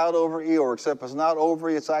that cloud over Eeyore, except it's not over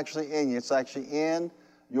you, it's actually in you. It's actually in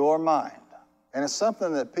your mind. And it's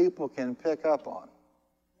something that people can pick up on.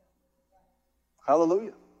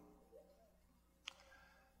 Hallelujah.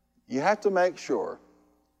 You have to make sure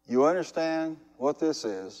You understand what this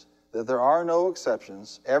is, that there are no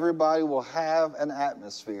exceptions. Everybody will have an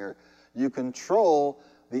atmosphere. You control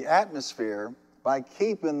the atmosphere by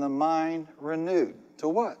keeping the mind renewed. To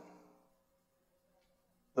what?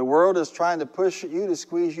 The world is trying to push you to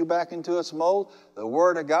squeeze you back into its mold. The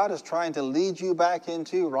Word of God is trying to lead you back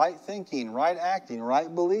into right thinking, right acting,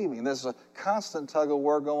 right believing. There's a constant tug of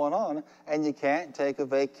war going on, and you can't take a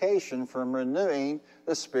vacation from renewing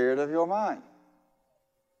the spirit of your mind.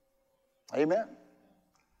 Amen.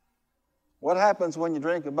 What happens when you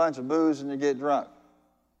drink a bunch of booze and you get drunk?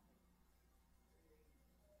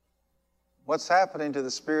 What's happening to the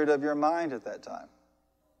spirit of your mind at that time?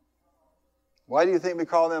 Why do you think we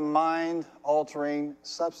call them mind-altering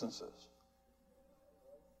substances?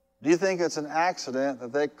 Do you think it's an accident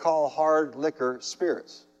that they call hard liquor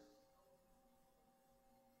spirits?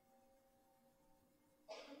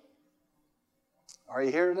 Are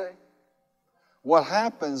you here today? What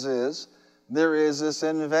happens is there is this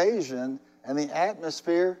invasion and the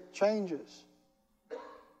atmosphere changes.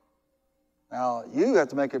 Now, you have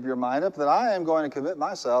to make up your mind up that I am going to commit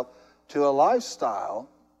myself to a lifestyle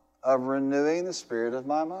of renewing the spirit of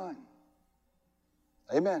my mind.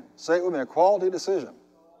 Amen. Say it with me, a quality decision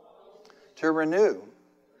to renew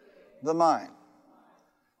the mind.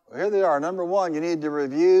 Well, here they are. Number one, you need to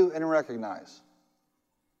review and recognize.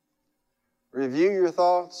 Review your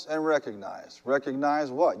thoughts and recognize.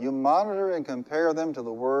 Recognize what? You monitor and compare them to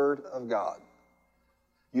the Word of God.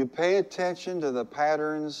 You pay attention to the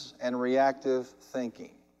patterns and reactive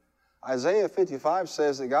thinking. Isaiah 55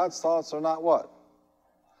 says that God's thoughts are not what?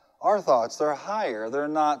 Our thoughts. They're higher. They're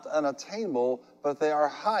not unattainable, but they are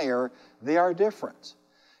higher. They are different.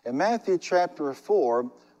 In Matthew chapter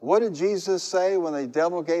 4, what did Jesus say when the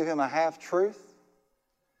devil gave him a half-truth?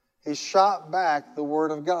 He shot back the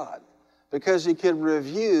Word of God, because he could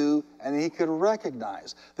review and he could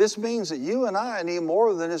recognize. This means that you and I need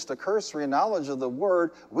more than just a cursory knowledge of the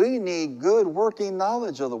Word. We need good working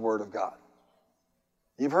knowledge of the Word of God.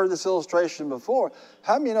 You've heard this illustration before.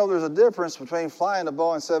 How many know there's a difference between flying a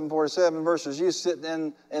Boeing 747 versus you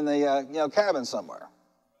sitting in the cabin somewhere?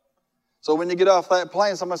 So when you get off that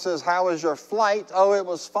plane, someone says, "How was your flight?" "Oh, it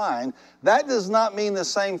was fine." That does not mean the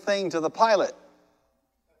same thing to the pilot.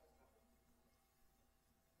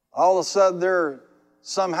 All of a sudden they're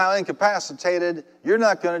somehow incapacitated. You're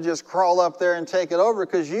not going to just crawl up there and take it over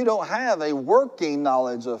because you don't have a working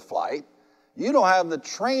knowledge of flight. You don't have the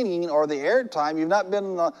training or the airtime. You've not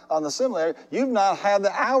been on the simulator. You've not had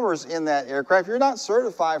the hours in that aircraft. You're not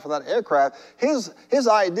certified for that aircraft. His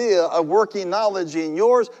idea of working knowledge in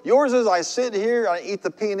yours is I sit here, I eat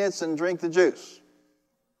the peanuts and drink the juice.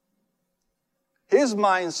 His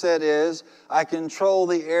mindset is, I control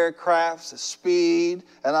the aircraft's speed,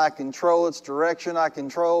 and I control its direction. I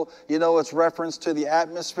control, its reference to the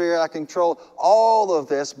atmosphere. I control all of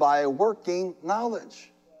this by working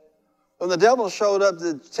knowledge. When the devil showed up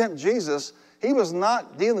to tempt Jesus, he was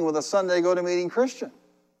not dealing with a Sunday go-to-meeting Christian.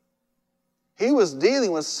 He was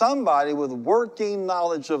dealing with somebody with working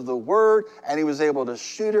knowledge of the Word, and he was able to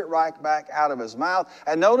shoot it right back out of his mouth.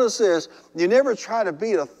 And notice this, you never try to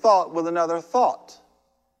beat a thought with another thought.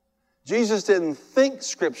 Jesus didn't think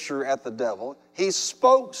Scripture at the devil. He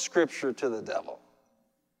spoke Scripture to the devil.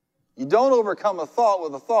 You don't overcome a thought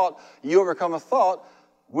with a thought. You overcome a thought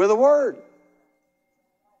with a word.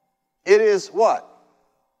 It is what?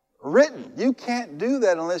 Written. You can't do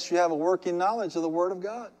that unless you have a working knowledge of the Word of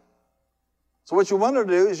God. So what you want to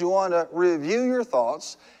do is you want to review your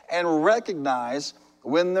thoughts and recognize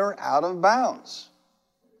when they're out of bounds.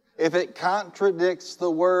 If it contradicts the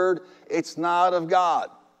Word, it's not of God.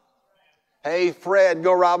 "Hey, Fred,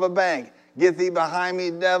 go rob a bank. Get thee behind me,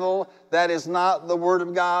 devil. That is not the Word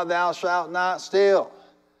of God. Thou shalt not steal.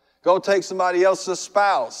 Go take somebody else's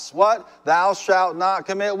spouse. What? Thou shalt not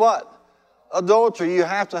commit what? Adultery." You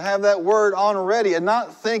have to have that word on ready and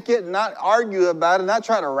not think it, not argue about it, not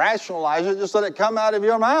try to rationalize it. Just let it come out of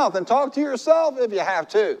your mouth and talk to yourself if you have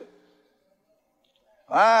to.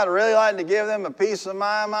 "I'd really like to give them a piece of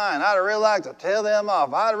my mind. I'd really like to tell them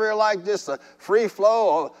off. I'd really like just a free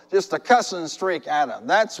flow, of just a cussing streak at them."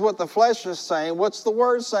 That's what the flesh is saying. What's the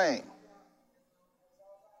Word saying?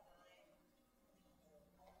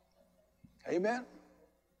 Amen.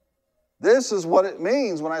 This is what it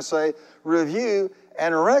means when I say review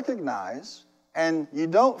and recognize, and you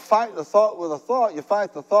don't fight the thought with a thought, you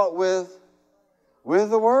fight the thought with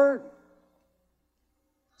the Word.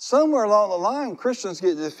 Somewhere along the line, Christians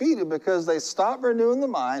get defeated because they stop renewing the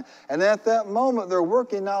mind, and at that moment their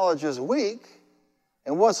working knowledge is weak,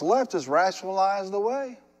 and what's left is rationalized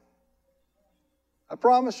away. I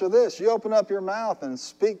promise you this, you open up your mouth and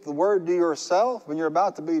speak the word to yourself when you're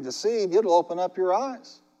about to be deceived, it'll open up your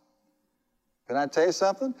eyes. Can I tell you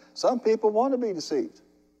something? Some people want to be deceived.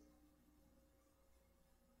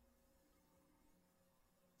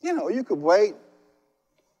 You know, you could wait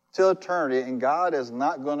till eternity and God is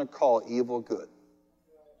not going to call evil good.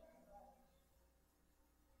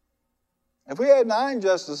 If we had 9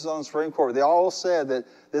 justices on the Supreme Court, they all said that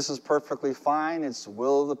this is perfectly fine, it's the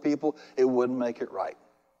will of the people, it wouldn't make it right.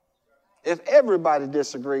 If everybody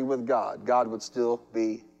disagreed with God, God would still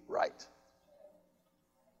be right.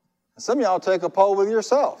 And some of y'all take a poll with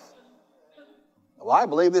yourself. Well, I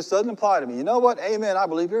believe this doesn't apply to me. You know what? Amen, I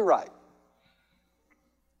believe you're right.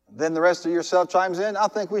 Then the rest of yourself chimes in, I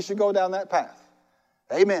think we should go down that path.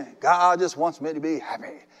 Amen. God just wants me to be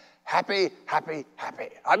happy. Happy, happy, happy.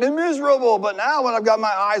 I've been miserable, but now when I've got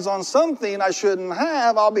my eyes on something I shouldn't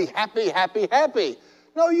have, I'll be happy, happy, happy.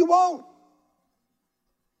 No, you won't.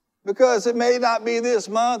 Because it may not be this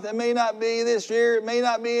month, it may not be this year, it may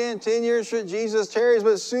not be in 10 years should Jesus tarries,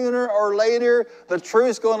 but sooner or later, the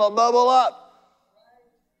truth's going to bubble up.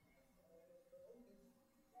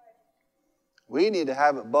 We need to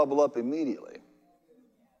have it bubble up immediately.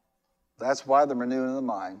 That's why the renewing of the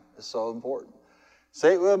mind is so important.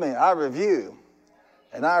 Say it with me. I review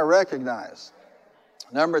and I recognize.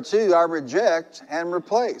 Number 2, I reject and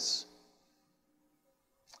replace.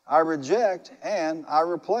 I reject and I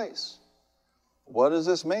replace. What does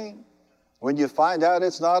this mean? When you find out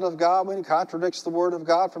it's not of God, when it contradicts the Word of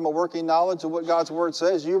God from a working knowledge of what God's Word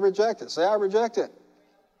says, you reject it. Say, I reject it.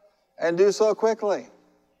 And do so quickly.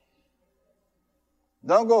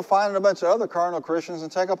 Don't go find a bunch of other carnal Christians and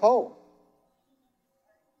take a poll.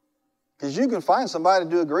 Because you can find somebody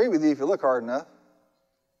to agree with you if you look hard enough.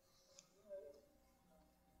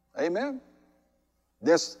 Amen.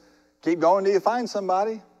 Just keep going till you find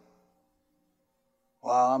somebody.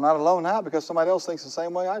 Well, I'm not alone now because somebody else thinks the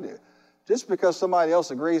same way I do. Just because somebody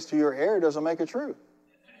else agrees to your error doesn't make it true.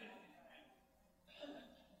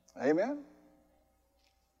 Amen.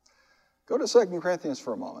 Go to 2 Corinthians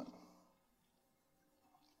for a moment.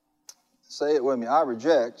 Say it with me. I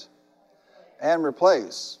reject and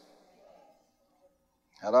replace.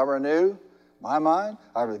 And I renew my mind,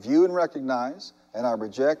 I review and recognize, and I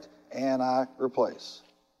reject and I replace.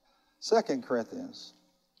 2 Corinthians,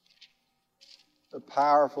 a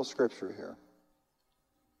powerful scripture here.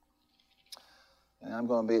 And I'm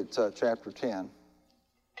going to be at chapter 10.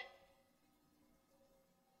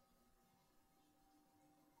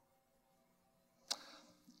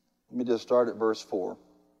 Let me just start at verse 4.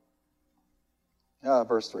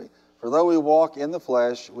 Verse 3. For though we walk in the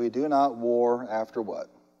flesh, we do not war after what?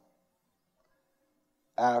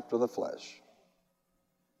 After the flesh.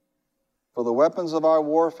 For the weapons of our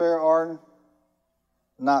warfare are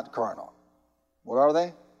not carnal. What are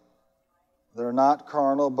they? They're not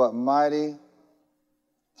carnal, but mighty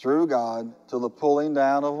through God to the pulling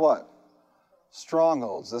down of what?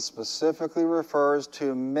 Strongholds. This specifically refers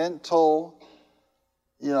to mental,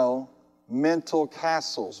 mental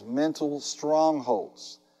castles, mental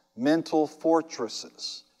strongholds, mental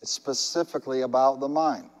fortresses. It's specifically about the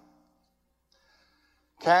mind.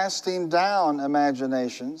 Casting down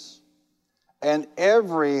imaginations and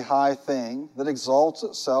every high thing that exalts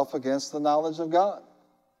itself against the knowledge of God.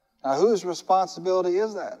 Now, whose responsibility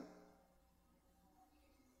is that?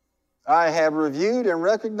 I have reviewed and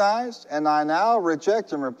recognized, and I now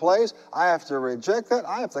reject and replace. I have to reject that.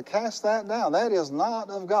 I have to cast that down. That is not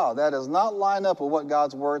of God. That does not line up with what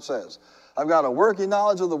God's Word says. I've got a working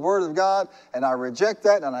knowledge of the Word of God, and I reject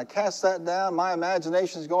that, and I cast that down. My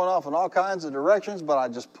imagination is going off in all kinds of directions, but I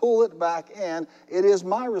just pull it back in. It is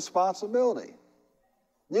my responsibility.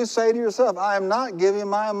 You say to yourself, I am not giving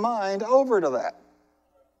my mind over to that.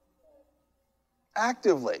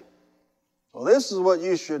 Actively. Well, this is what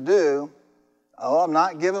you should do. Oh, I'm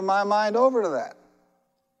not giving my mind over to that.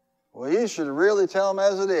 Well, you should really tell them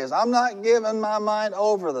as it is. I'm not giving my mind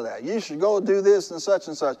over to that. You should go do this and such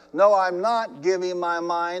and such. No, I'm not giving my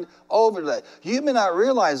mind over to that. You may not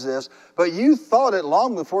realize this, but you thought it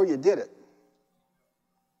long before you did it.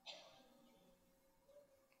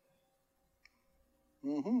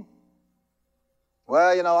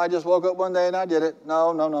 Well, I just woke up one day and I did it.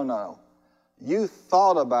 No. You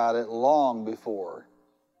thought about it long before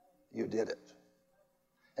you did it.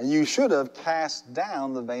 And you should have cast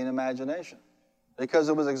down the vain imagination because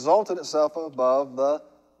it was exalted itself above the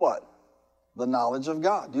what? The knowledge of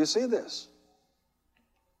God. Do you see this?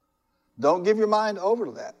 Don't give your mind over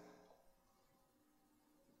to that.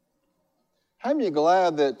 How many are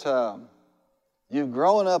glad that you've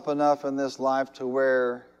grown up enough in this life to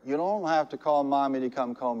where you don't have to call mommy to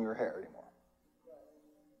come comb your hair anymore?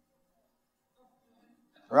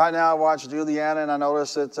 Right now I watch Juliana, and I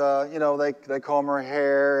notice that, they comb her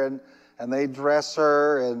hair and they dress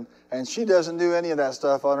her, and she doesn't do any of that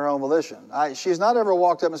stuff on her own volition. She's not ever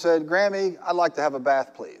walked up and said, Grammy, I'd like to have a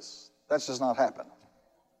bath, please. That's just not happened.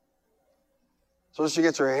 So she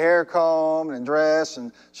gets her hair combed and dressed,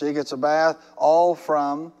 and she gets a bath, all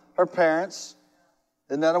from her parents.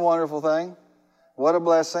 Isn't that a wonderful thing? What a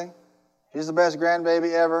blessing. She's the best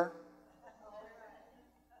grandbaby ever.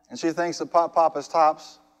 And she thinks that Pop is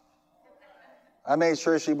tops. I made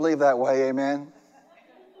sure she believed that way, amen?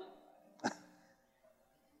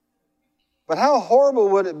 But how horrible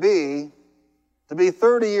would it be to be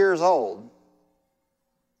 30 years old,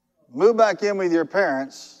 move back in with your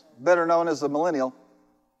parents, better known as the millennial,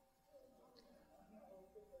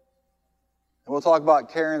 and we'll talk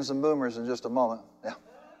about Karens and boomers in just a moment. Yeah.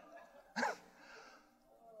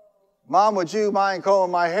 Mom, would you mind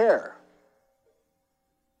combing my hair?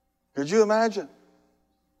 Could you imagine?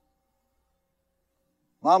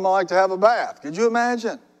 Mom, I'd like to have a bath. Could you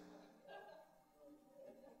imagine?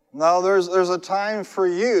 No, there's a time for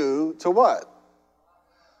you to what?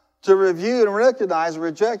 To review and recognize,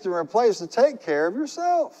 reject and replace, to take care of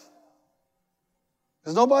yourself.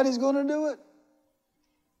 Because nobody's going to do it.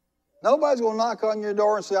 Nobody's going to knock on your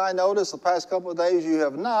door and say, I noticed the past couple of days you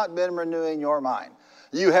have not been renewing your mind.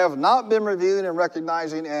 You have not been reviewing and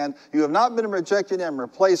recognizing, and you have not been rejecting and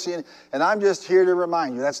replacing, and I'm just here to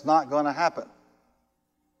remind you that's not going to happen.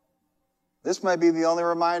 This may be the only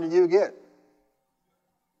reminder you get.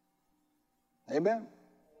 Amen.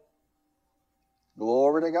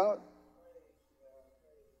 Glory to God.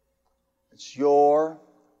 It's your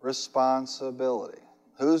responsibility.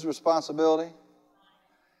 Whose responsibility?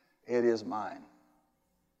 It is mine.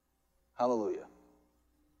 Hallelujah.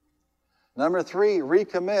 Number 3,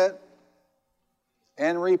 recommit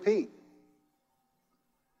and repeat.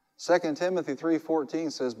 2 Timothy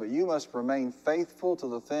 3:14 says, but you must remain faithful to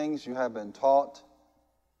the things you have been taught.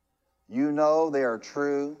 You know they are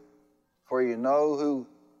true, for you know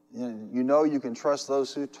you can trust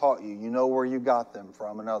those who taught you. You know where you got them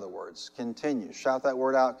from, in other words. Continue. Shout that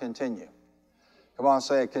word out, continue. Come on,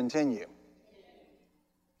 say it, continue.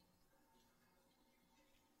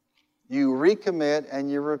 You recommit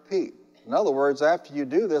and you repeat. In other words, after you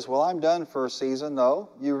do this, well, I'm done for a season. No,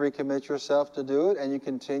 you recommit yourself to do it, and you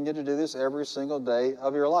continue to do this every single day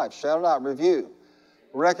of your life. Shout it out, review,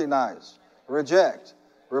 recognize, reject,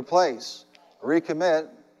 replace, recommit,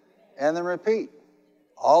 and then repeat.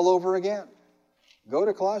 All over again. Go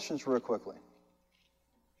to Colossians real quickly.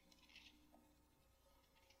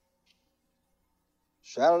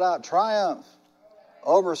 Shout it out, triumph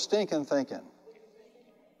over stinking thinking.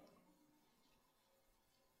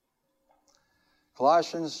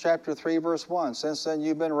 Colossians chapter 3, verse 1. Since then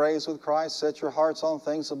you've been raised with Christ. Set your hearts on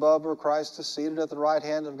things above where Christ is seated at the right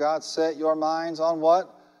hand of God. Set your minds on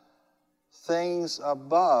what? Things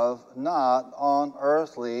above, not on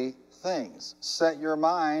earthly things. Set your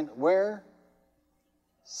mind where?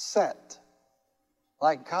 Set.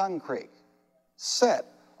 Like concrete. Set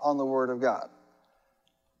on the Word of God.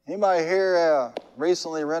 Anybody here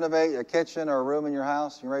recently renovate a kitchen or a room in your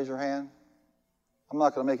house? You raise your hand. I'm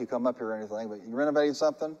not going to make you come up here or anything, but you renovated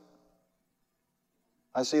something?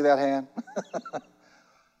 I see that hand.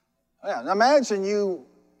 Yeah, imagine you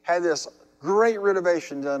had this great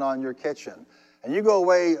renovation done on your kitchen, and you go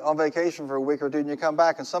away on vacation for a week or two, and you come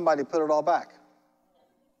back, and somebody put it all back.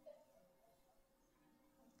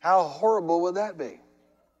 How horrible would that be?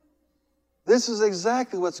 This is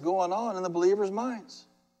exactly what's going on in the believers' minds.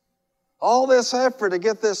 All this effort to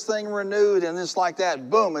get this thing renewed, and it's like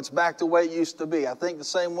that, boom, it's back to the way it used to be. I think the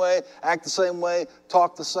same way, act the same way,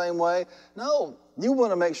 talk the same way. No, you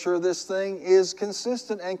want to make sure this thing is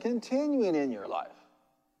consistent and continuing in your life.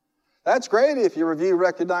 That's great if you review,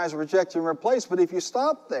 recognize, reject, and replace, but if you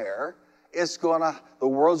stop there, the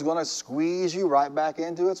world's going to squeeze you right back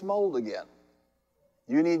into its mold again.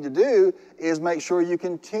 You need to do is make sure you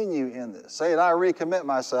continue in this. Say it, I recommit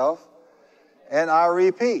myself, and I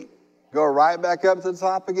repeat. Go right back up to the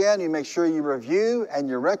top again. You make sure you review and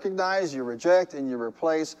you recognize, you reject and you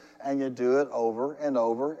replace, and you do it over and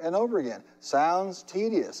over and over again. Sounds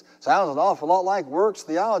tedious. Sounds an awful lot like works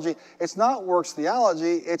theology. It's not works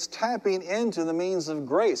theology. It's tapping into the means of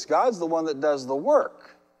grace. God's the one that does the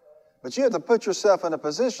work. But you have to put yourself in a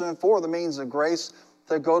position for the means of grace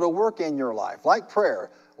to go to work in your life, like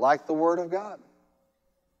prayer, like the Word of God.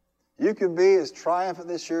 You can be as triumphant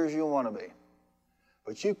this year as you want to be.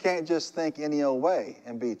 But you can't just think any old way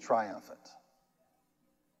and be triumphant.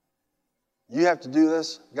 You have to do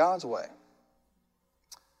this God's way.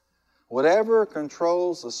 Whatever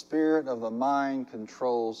controls the spirit of the mind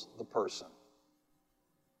controls the person.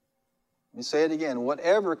 Let me say it again.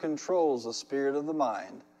 Whatever controls the spirit of the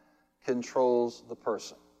mind controls the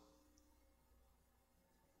person.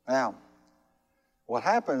 Now, what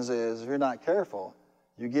happens is, if you're not careful,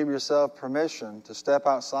 you give yourself permission to step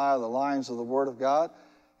outside of the lines of the Word of God,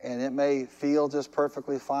 and it may feel just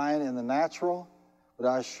perfectly fine in the natural, but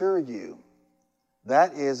I assure you,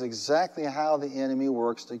 that is exactly how the enemy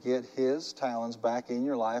works to get his talons back in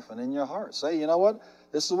your life and in your heart. Say, you know what?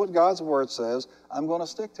 This is what God's Word says. I'm going to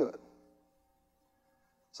stick to it.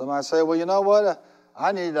 Somebody say, well, you know what?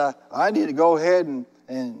 I need to go ahead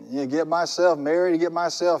and get myself married, get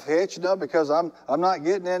myself hitched, because I'm not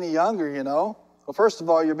getting any younger, Well, first of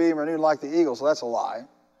all, you're being renewed like the eagle, so that's a lie.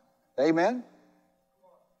 Amen?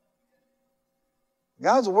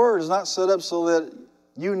 God's Word is not set up so that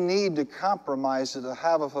you need to compromise it to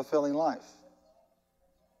have a fulfilling life.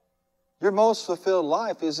 Your most fulfilled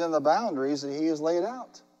life is in the boundaries that He has laid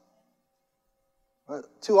out.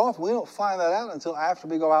 But too often we don't find that out until after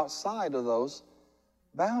we go outside of those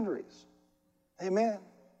boundaries. Amen.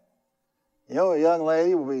 A young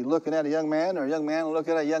lady will be looking at a young man, or a young man will look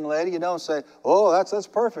at a young lady, and say, oh, that's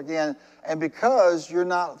perfect. And because you're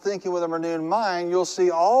not thinking with a renewed mind, you'll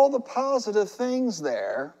see all the positive things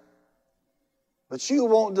there, but you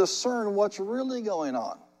won't discern what's really going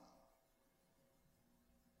on.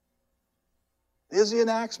 Is he an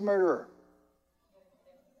axe murderer?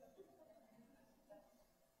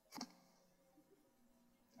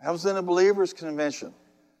 I was in a believers' convention,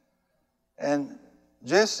 and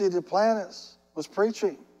Jesse Duplantis was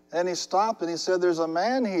preaching, and he stopped and he said, there's a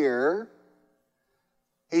man here,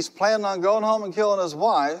 he's planning on going home and killing his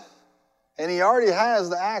wife, and he already has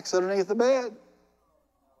the axe underneath the bed.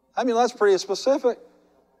 That's pretty specific.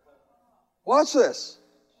 Watch this.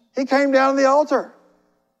 He came down to the altar.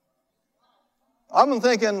 I'm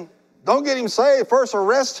thinking, don't get him saved, first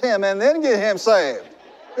arrest him and then get him saved.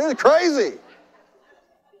 It's crazy.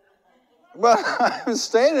 But I'm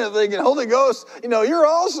standing there thinking, Holy Ghost, you're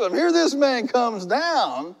awesome. Here this man comes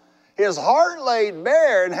down, his heart laid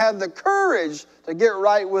bare, and had the courage to get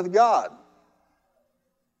right with God.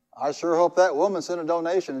 I sure hope that woman sent a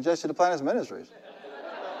donation to Jesse Duplantis Ministries.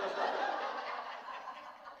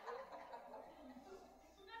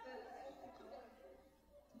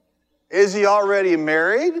 Is he already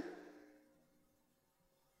married?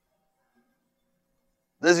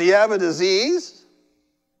 Does he have a disease?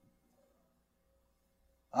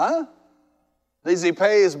 Does he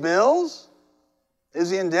pay his bills? Is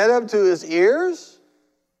he in debt up to his ears?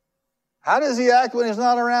 How does he act when he's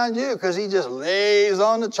not around you? Because he just lays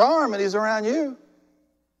on the charm and he's around you.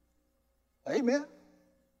 Amen.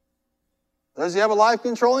 Does he have a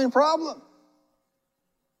life-controlling problem?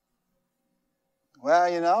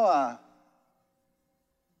 Well,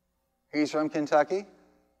 he's from Kentucky.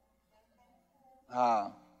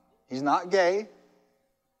 He's not gay.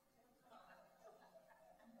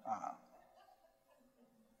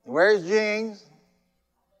 He wears jeans.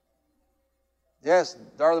 Yes,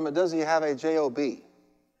 darling, but does he have a J-O-B?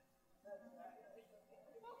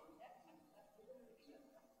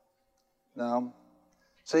 No.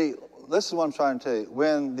 See, this is what I'm trying to tell you.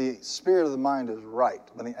 When the spirit of the mind is right,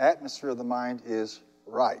 when the atmosphere of the mind is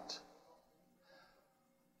right,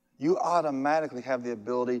 you automatically have the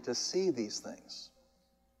ability to see these things.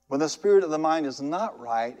 When the spirit of the mind is not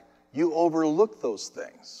right, you overlook those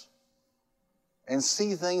things and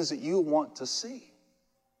see things that you want to see.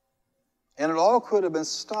 And it all could have been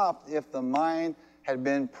stopped if the mind had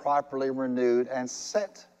been properly renewed and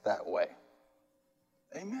set that way.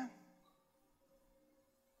 Amen.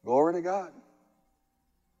 Glory to God.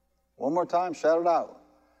 One more time, shout it out.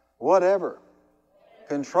 Whatever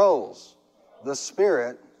controls the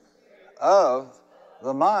spirit of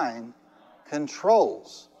the mind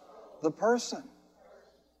controls the person.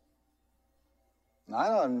 Now, I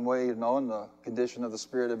don't know way of knowing the condition of the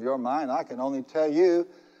spirit of your mind. I can only tell you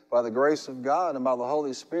by the grace of God and by the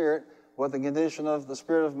Holy Spirit what the condition of the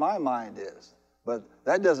spirit of my mind is. But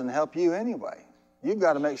that doesn't help you anyway. You've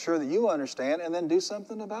got to make sure that you understand and then do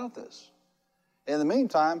something about this. In the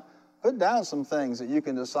meantime, put down some things that you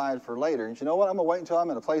can decide for later. And you know what? I'm going to wait until I'm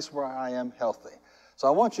in a place where I am healthy. So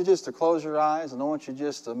I want you just to close your eyes, and I want you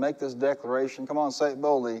just to make this declaration. Come on, say it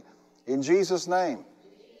boldly. In Jesus' name,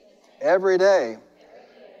 every day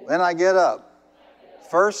when I get up,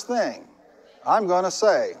 first thing I'm going to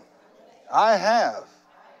say, I have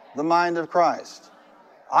the mind of Christ.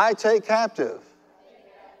 I take captive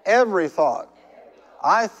every thought.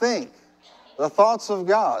 I think the thoughts of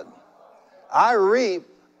God. I reap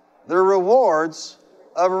the rewards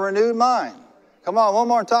of a renewed mind. Come on, one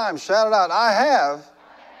more time, shout it out. I have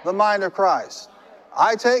the mind of Christ.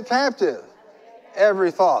 I take captive every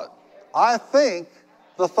thought. I think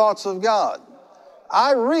the thoughts of God.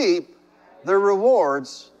 I reap the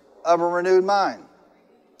rewards of a renewed mind.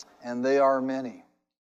 And they are many.